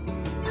God.